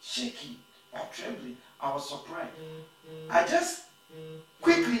 like trembling. I was surprised. I just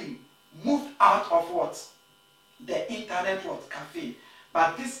quickly moved out of what? The internet cafe.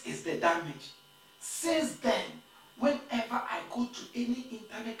 But this is the damage. Since then, whenever I go to any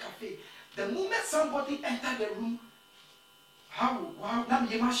internet cafe, the moment somebody enters the room, now I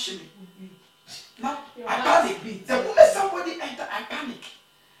panic. The moment somebody enters, I panic.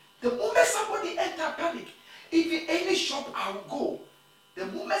 The moment somebody enters, I panic. Even any shop I will go, the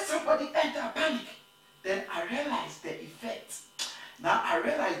moment somebody enters, I panic. Then I realize the effect. Now I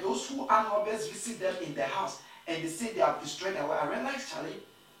realize those who are robbers visit them in the house and they say they have destroyed their world. I realize, Charlie,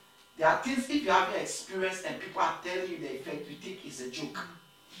 there are things, if you haven't experienced and people are telling you the effect, you think it's a joke.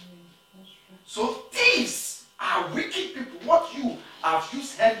 So thieves are wicked people. What you have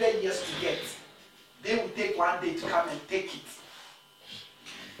used 100 years to get, they will take one day to come and take it.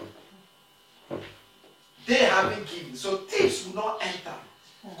 They haven't given. So thieves will not enter.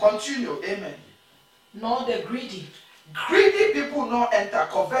 Continue. Amen. Nor the greedy. Greedy people will not enter.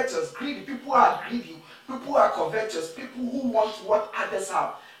 Covetous. Greedy. People are greedy. People are covetous. People who want what others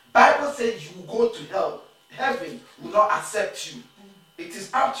have. Bible says you will go to hell. Heaven will not accept you. It is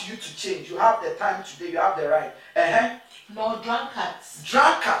up to you to change. You have the time today. You have the right. Nor drunkards.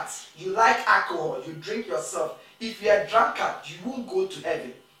 Drunkards. You like alcohol. You drink yourself. If you are drunkard, you won't go to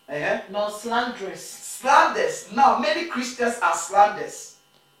heaven. Nor slanderers. Slanders. Now, many Christians are slanders.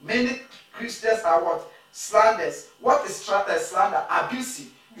 Many Christians are what? Slanders. What is slander?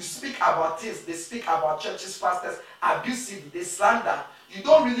 Abusive. You speak about things. They speak about churches, pastors. Abusive. They slander. You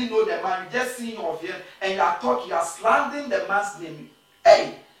don't really know the man. You just see him of him, and you are talking. You are slandering the man's name.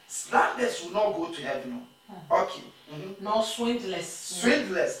 Hey, slanders will not go to heaven. Okay. Mm-hmm. Nor swindlers.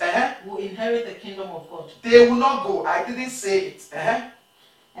 Swindlers. Will inherit the kingdom of God. They will not go. I didn't say it.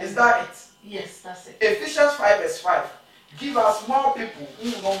 Is that it? Yes, that's it. Ephesians 5 verse 5. Give us more people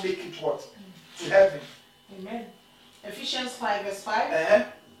who will not make it what? To heaven. Amen. Ephesians 5 verse 5.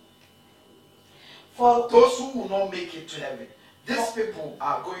 For those who will not make it to heaven, these people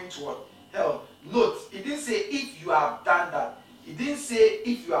are going to what? Hell. Note, it didn't say if you have done that. It didn't say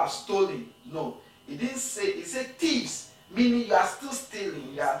if you have stolen. No. It didn't say, it said thieves. Meaning you are still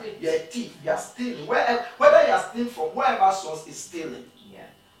stealing. You are a thief. You are stealing. Whether you are stealing from whatever source is stealing. Yeah.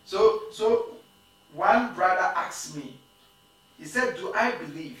 So one brother asked me, he said, do I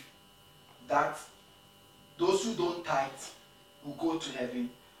believe that those who don't tithe will go to heaven?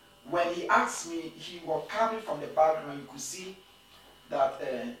 When he asked me, he was coming from the background. You could see that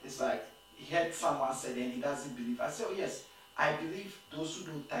it's like he heard someone said and he doesn't believe. I said, oh yes, I believe those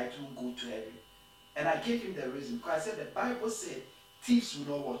who don't tithe won't go to heaven. And I gave him the reason, because I said the Bible said thieves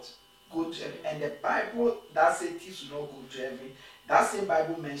will not what? Go to heaven. And the Bible that said thieves will not go to heaven, that same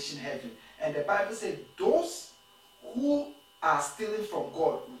Bible mentioned heaven. And the Bible said those who are stealing from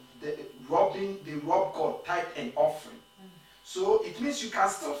God, they rob God, tithe and offering. So it means you can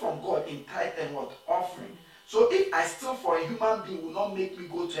steal from God in tithe and what? Offering. So if I steal for a human being will not make me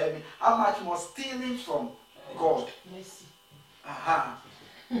go to heaven, how much more stealing from God? Mercy. Aha.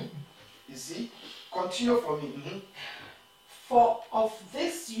 You see? Continue for me. Mm-hmm. For of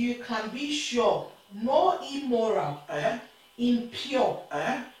this you can be sure, no immoral, impure,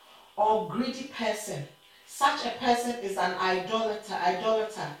 or greedy person, such a person is an idolater,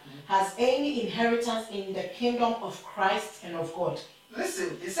 has any inheritance in the kingdom of Christ and of God.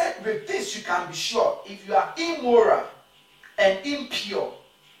 Listen, he said, with this you can be sure, if you are immoral and impure,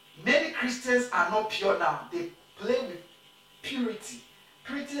 many Christians are not pure now. They play with purity.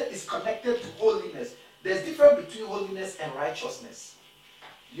 Purity is connected to holiness. There's difference between holiness and righteousness.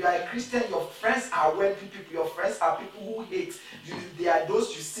 You are a Christian, your friends are wealthy people, your friends are people who hate you. They are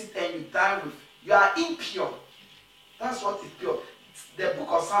those you sit and you dine with. You are impure. That's what is pure. The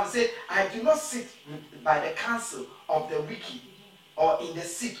book of Psalms says, I do not sit by the counsel of the wicked or in the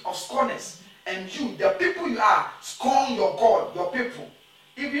seat of scorners. And you, the people you are, scorn your God, your people.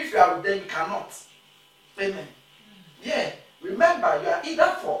 Even if you are with them, you cannot. Amen. Yeah. Remember, you are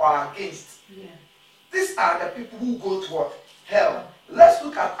either for or against. Yeah. These are the people who go to what? Hell. Let's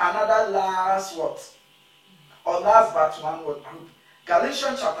look at another last what? Or last but one word group.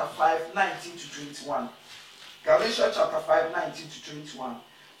 Galatians chapter 5, 19 to 21. Galatians chapter 5, 19 to 21.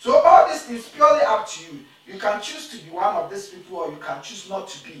 So all this is purely up to you. You can choose to be one of these people or you can choose not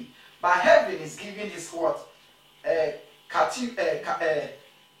to be. But heaven is giving his what? The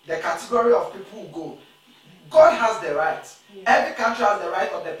category of people who go. God has the right. Yeah. Every country has the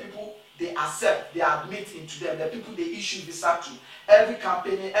right of the people they accept, they admit into them, the people they issue visa to. Every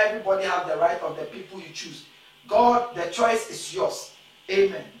company, everybody has the right of the people you choose. God, the choice is yours.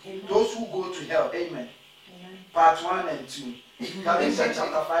 Amen. Amen. Those who go to hell. Amen. Amen. Part 1 and 2. Galatians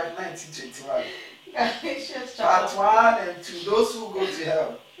chapter 5, 19, 21. Galatians chapter Part 1 and 2. Those who go to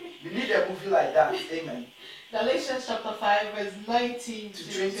hell. We need a movie like that. Amen. Galatians chapter 5, verse 19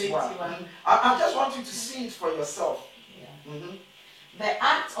 to 21. Mm-hmm. I just want you to see it for yourself. Yeah. Mm-hmm. The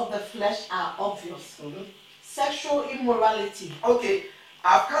acts of the flesh are obvious. Mm-hmm. Sexual immorality. Okay,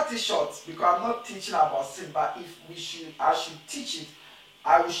 I've cut it short because I'm not teaching about sin, but if I should teach it,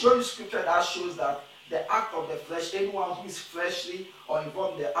 I will show you scripture that shows that the act of the flesh, anyone who is fleshly or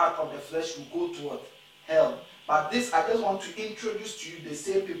involved in the act of the flesh will go toward hell. But this, I just want to introduce to you the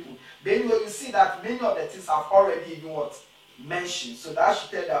same people. But anyway, you see that many of the things I've already even what? Mentioned. So that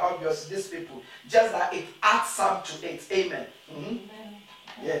should tell the obvious these people. Just that it adds some to it. Amen. Mm-hmm. Amen.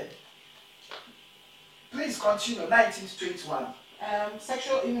 Yeah. Please continue. 19 to 21.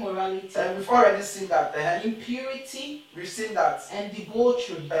 Sexual immorality. We've already seen that. Impurity. We've seen that. And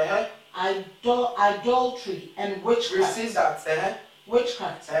debauchery. Idolatry and witchcraft. We've seen that.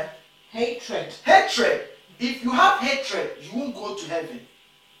 Witchcraft. Hatred. Hatred. If you have hatred, you won't go to heaven.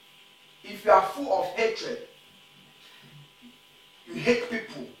 If you are full of hatred, you hate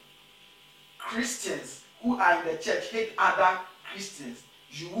people, Christians who are in the church hate other Christians,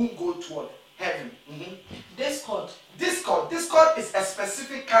 you won't go toward heaven. Mm-hmm. Discord. Discord is a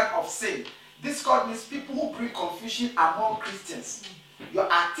specific kind of sin. Discord means people who bring confusion among Christians.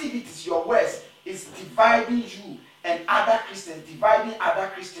 Your activities, your words is dividing you and other Christians, dividing other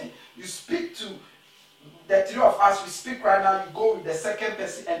Christians. You speak to the three of us, we speak right now, you go with the second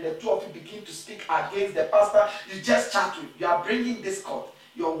person and the two of you begin to speak against the pastor, you just chat with, you are bringing discord.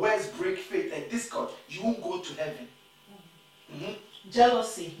 Your words break faith and discord. You won't go to heaven.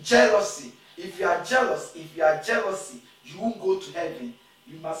 Jealousy. Jealousy. If you are jealous, jealousy, you won't go to heaven.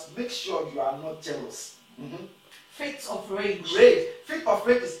 You must make sure you are not jealous. Fits of rage. Fit of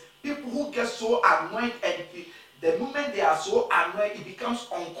rage is people who get so annoyed, and the moment they are so annoyed, it becomes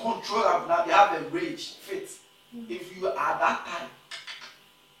uncontrollable. Now they have a rage fit. If you are that type.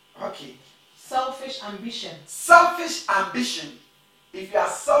 Okay. Selfish ambition. Selfish ambition. If you are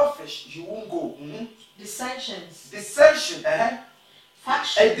selfish, you won't go. Dissensions. Dissension.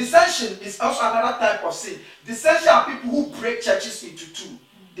 Faction. A dissension is also another type of sin. Dissension are people who break churches into two.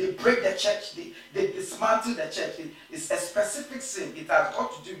 They break the church. They dismantle the church. It's a specific sin. It has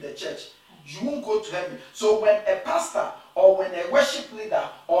got to do with the church. You won't go to heaven. So when a pastor or when a worship leader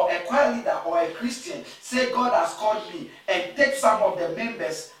or a choir leader or a Christian say God has called me and take some of the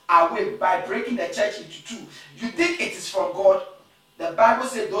members away by breaking the church into two, you think it is from God? The Bible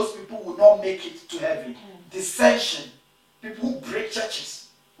says those people will not make it to heaven. Dissension. People who break churches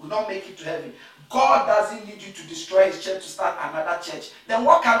will not make it to heaven. God doesn't need you to destroy his church to start another church. Then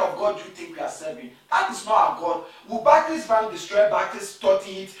what kind of God do you think we are serving? That is not our God. Will Barclays Bank destroy Barclays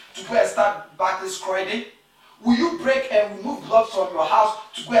 30 to go and start Barclays Croydon? Will you break and remove blocks from your house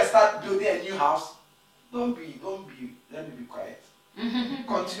to go and start building a new house? Don't be, let me be quiet.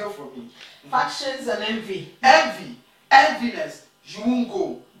 Continue for me. Factions and envy. Enviness. You won't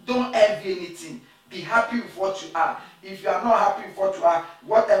go. Don't envy anything. Be happy with what you are. If you are not happy with what you are,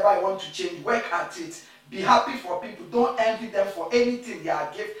 whatever you want to change, work at it. Be happy for people. Don't envy them for anything. They are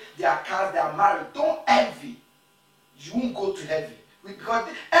gift, they are cars, they are married. Don't envy. You won't go to heaven. Because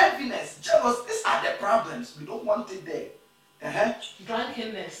enviness, jealous, these are the problems. We don't want it there.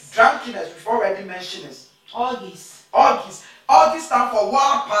 Drunkenness. We've already mentioned this. Orgies. Orgies stand for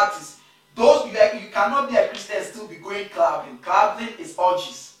wild parties. Those you cannot be a Christian and still be going clubbing. Clubbing is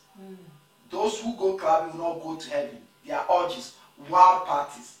orgies. Those who go clubbing will not go to heaven. They are orgies, wild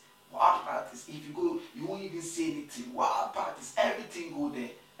parties. If you go, you won't even say anything. Wild parties, everything go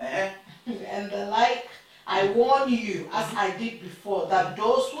there. And the like, I warn you, as I did before, that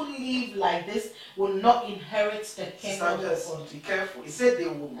those who live like this will not inherit the kingdom of God. Be careful. He said they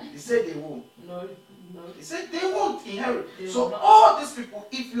won't. No. He said they won't inherit. They all these people,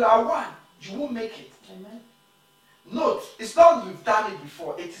 if you are one, you won't make it. Amen. Note, it's not you've done it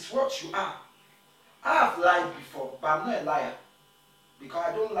before, it is what you are. I have lied before, but I'm not a liar. Because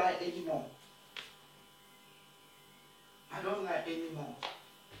I don't lie anymore.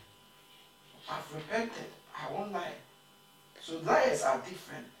 I've repented. I won't lie. So liars are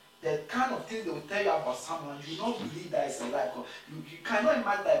different. The kind of things they will tell you about someone, you don't believe that it's a lie. You cannot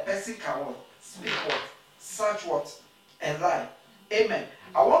imagine that a person can what? Speak what? Such what? A lie. Amen.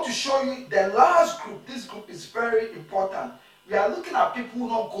 I want to show you the last group. This group is very important. We are looking at people who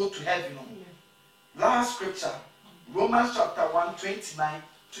don't go to heaven. Last scripture, Romans chapter 1, 29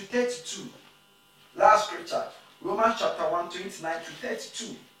 to 32. Last scripture, Romans chapter 1, 29 to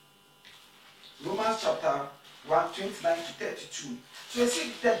 32. Romans chapter 1, 29 to 32. So you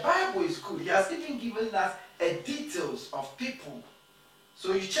see, the Bible is good. He has even given us details of people.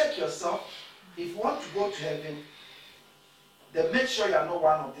 So you check yourself. If you want to go to heaven, then make sure you are not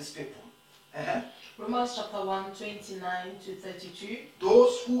one of these people. Romans chapter 1, 29 to 32.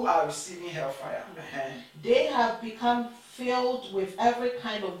 Those who are receiving hellfire. They have become filled with every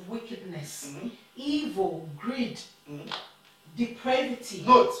kind of wickedness, evil, greed, depravity.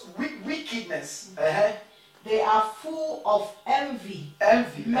 Note, wickedness. They are full of envy,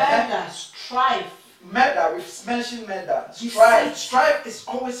 murder, strife. Murder, we've mentioned murder. Strife is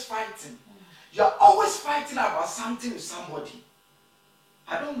always fighting. You are always fighting about something with somebody.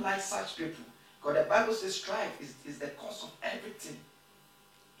 I don't like such people. Because the Bible says strife is the cause of everything.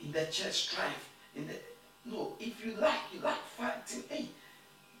 In the church, strife. No, if you like fighting, hey,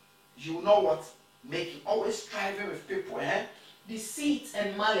 you know what? Making always striving with people. Deceit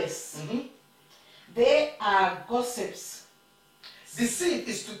and malice. They are gossips. Deceit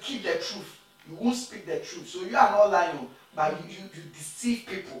is to keep the truth. You won't speak the truth. So you are not lying, but you deceive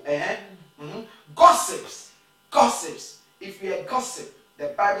people. Gossips. If you are gossip, the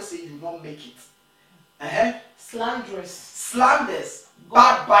Bible says you will not make it. Slanders.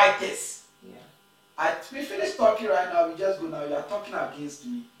 Backbiters. We finished talking right now. We just go now. You are talking against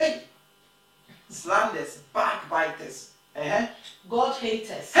me. Hey. Slanders. Backbiters. God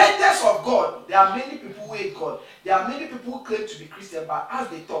haters. Haters of God. There are many people who hate God. There are many people who claim to be Christian, but as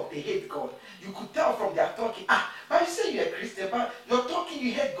they talk, they hate God. You could tell from their talking, but you say you're a Christian, but you're talking,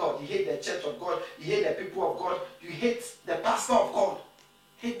 you hate God. You hate the church of God. You hate the people of God. You hate the pastor of God.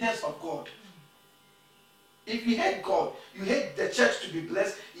 Haters of God. If you hate God, you hate the church to be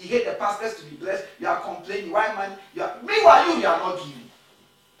blessed, you hate the pastors to be blessed, you are complaining, why man, meanwhile you are not giving.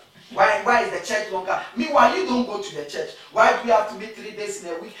 Why is the church longer? Meanwhile, you don't go to the church. Why do you have to meet 3 days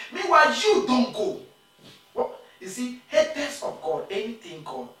in a week? Meanwhile, you don't go. Well, you see, haters of God, anything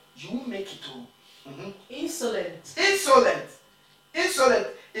God, you will make it all. Insolent. Insolent.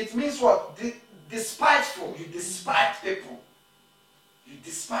 It means what? Despiteful. You despise people. You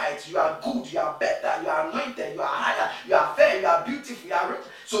despise. You are good. You are better. You are anointed. You are higher. You are fair. You are beautiful. You are rich.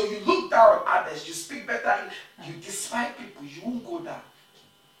 So you look down on others. You speak better. You despise people. You won't go down.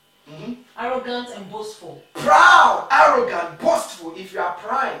 Arrogant and boastful. Proud, arrogant, boastful. If you are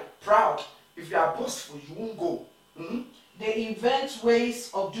proud, if you are boastful, you won't go. They invent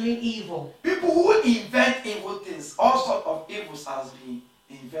ways of doing evil. People who invent evil things, all sorts of evils has been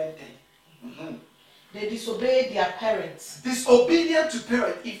invented. They disobey their parents. Disobedient to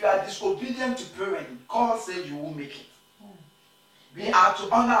parents. If you are disobedient to parents, God says you won't make it. We are to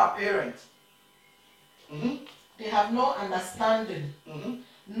honor our parents. They have no understanding.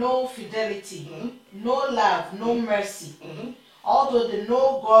 No fidelity, no love, no mercy. Although they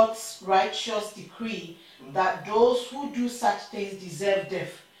know God's righteous decree that those who do such things deserve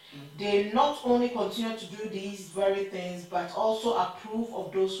death, they not only continue to do these very things, but also approve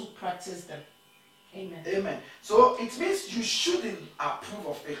of those who practice them. Amen. Amen. So it means you shouldn't approve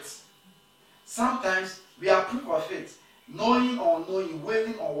of it. Sometimes we approve of it, knowing or unknowing,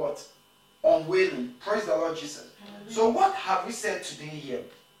 willing or what? Unwilling. Praise the Lord Jesus. Amen. So what have we said today here?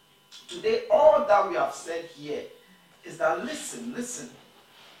 Today, all that we have said here is that listen.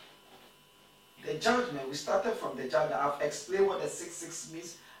 The judgment, we started from the judgment. I've explained what the 666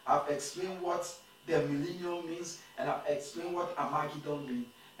 means. I've explained what the millennium means. And I've explained what Armageddon means.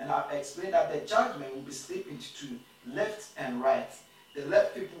 And I've explained that the judgment will be split into two, left and right. The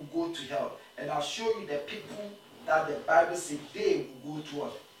left people go to hell. And I'll show you the people that the Bible says they will go to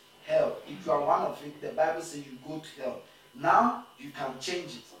what? Hell. If you are one of it, the Bible says you go to hell. Now, you can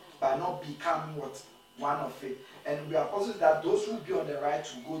change it by not becoming what? One of it. And we are also that those who be on the right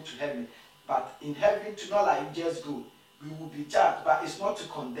will go to heaven. But in heaven, to not like just go. We will be judged, but it's not to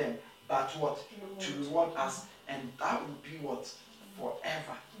condemn, but what? To reward us. And that will be what?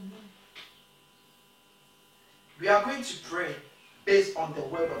 Forever. We are going to pray based on the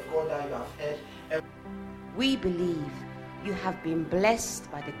word of God that you have heard. We believe you have been blessed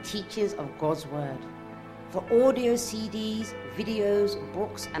by the teachings of God's word. For audio CDs, videos,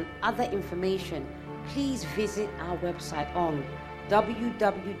 books, and other information, please visit our website on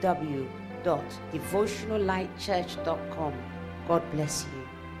www.devotionallightchurch.com. God bless you.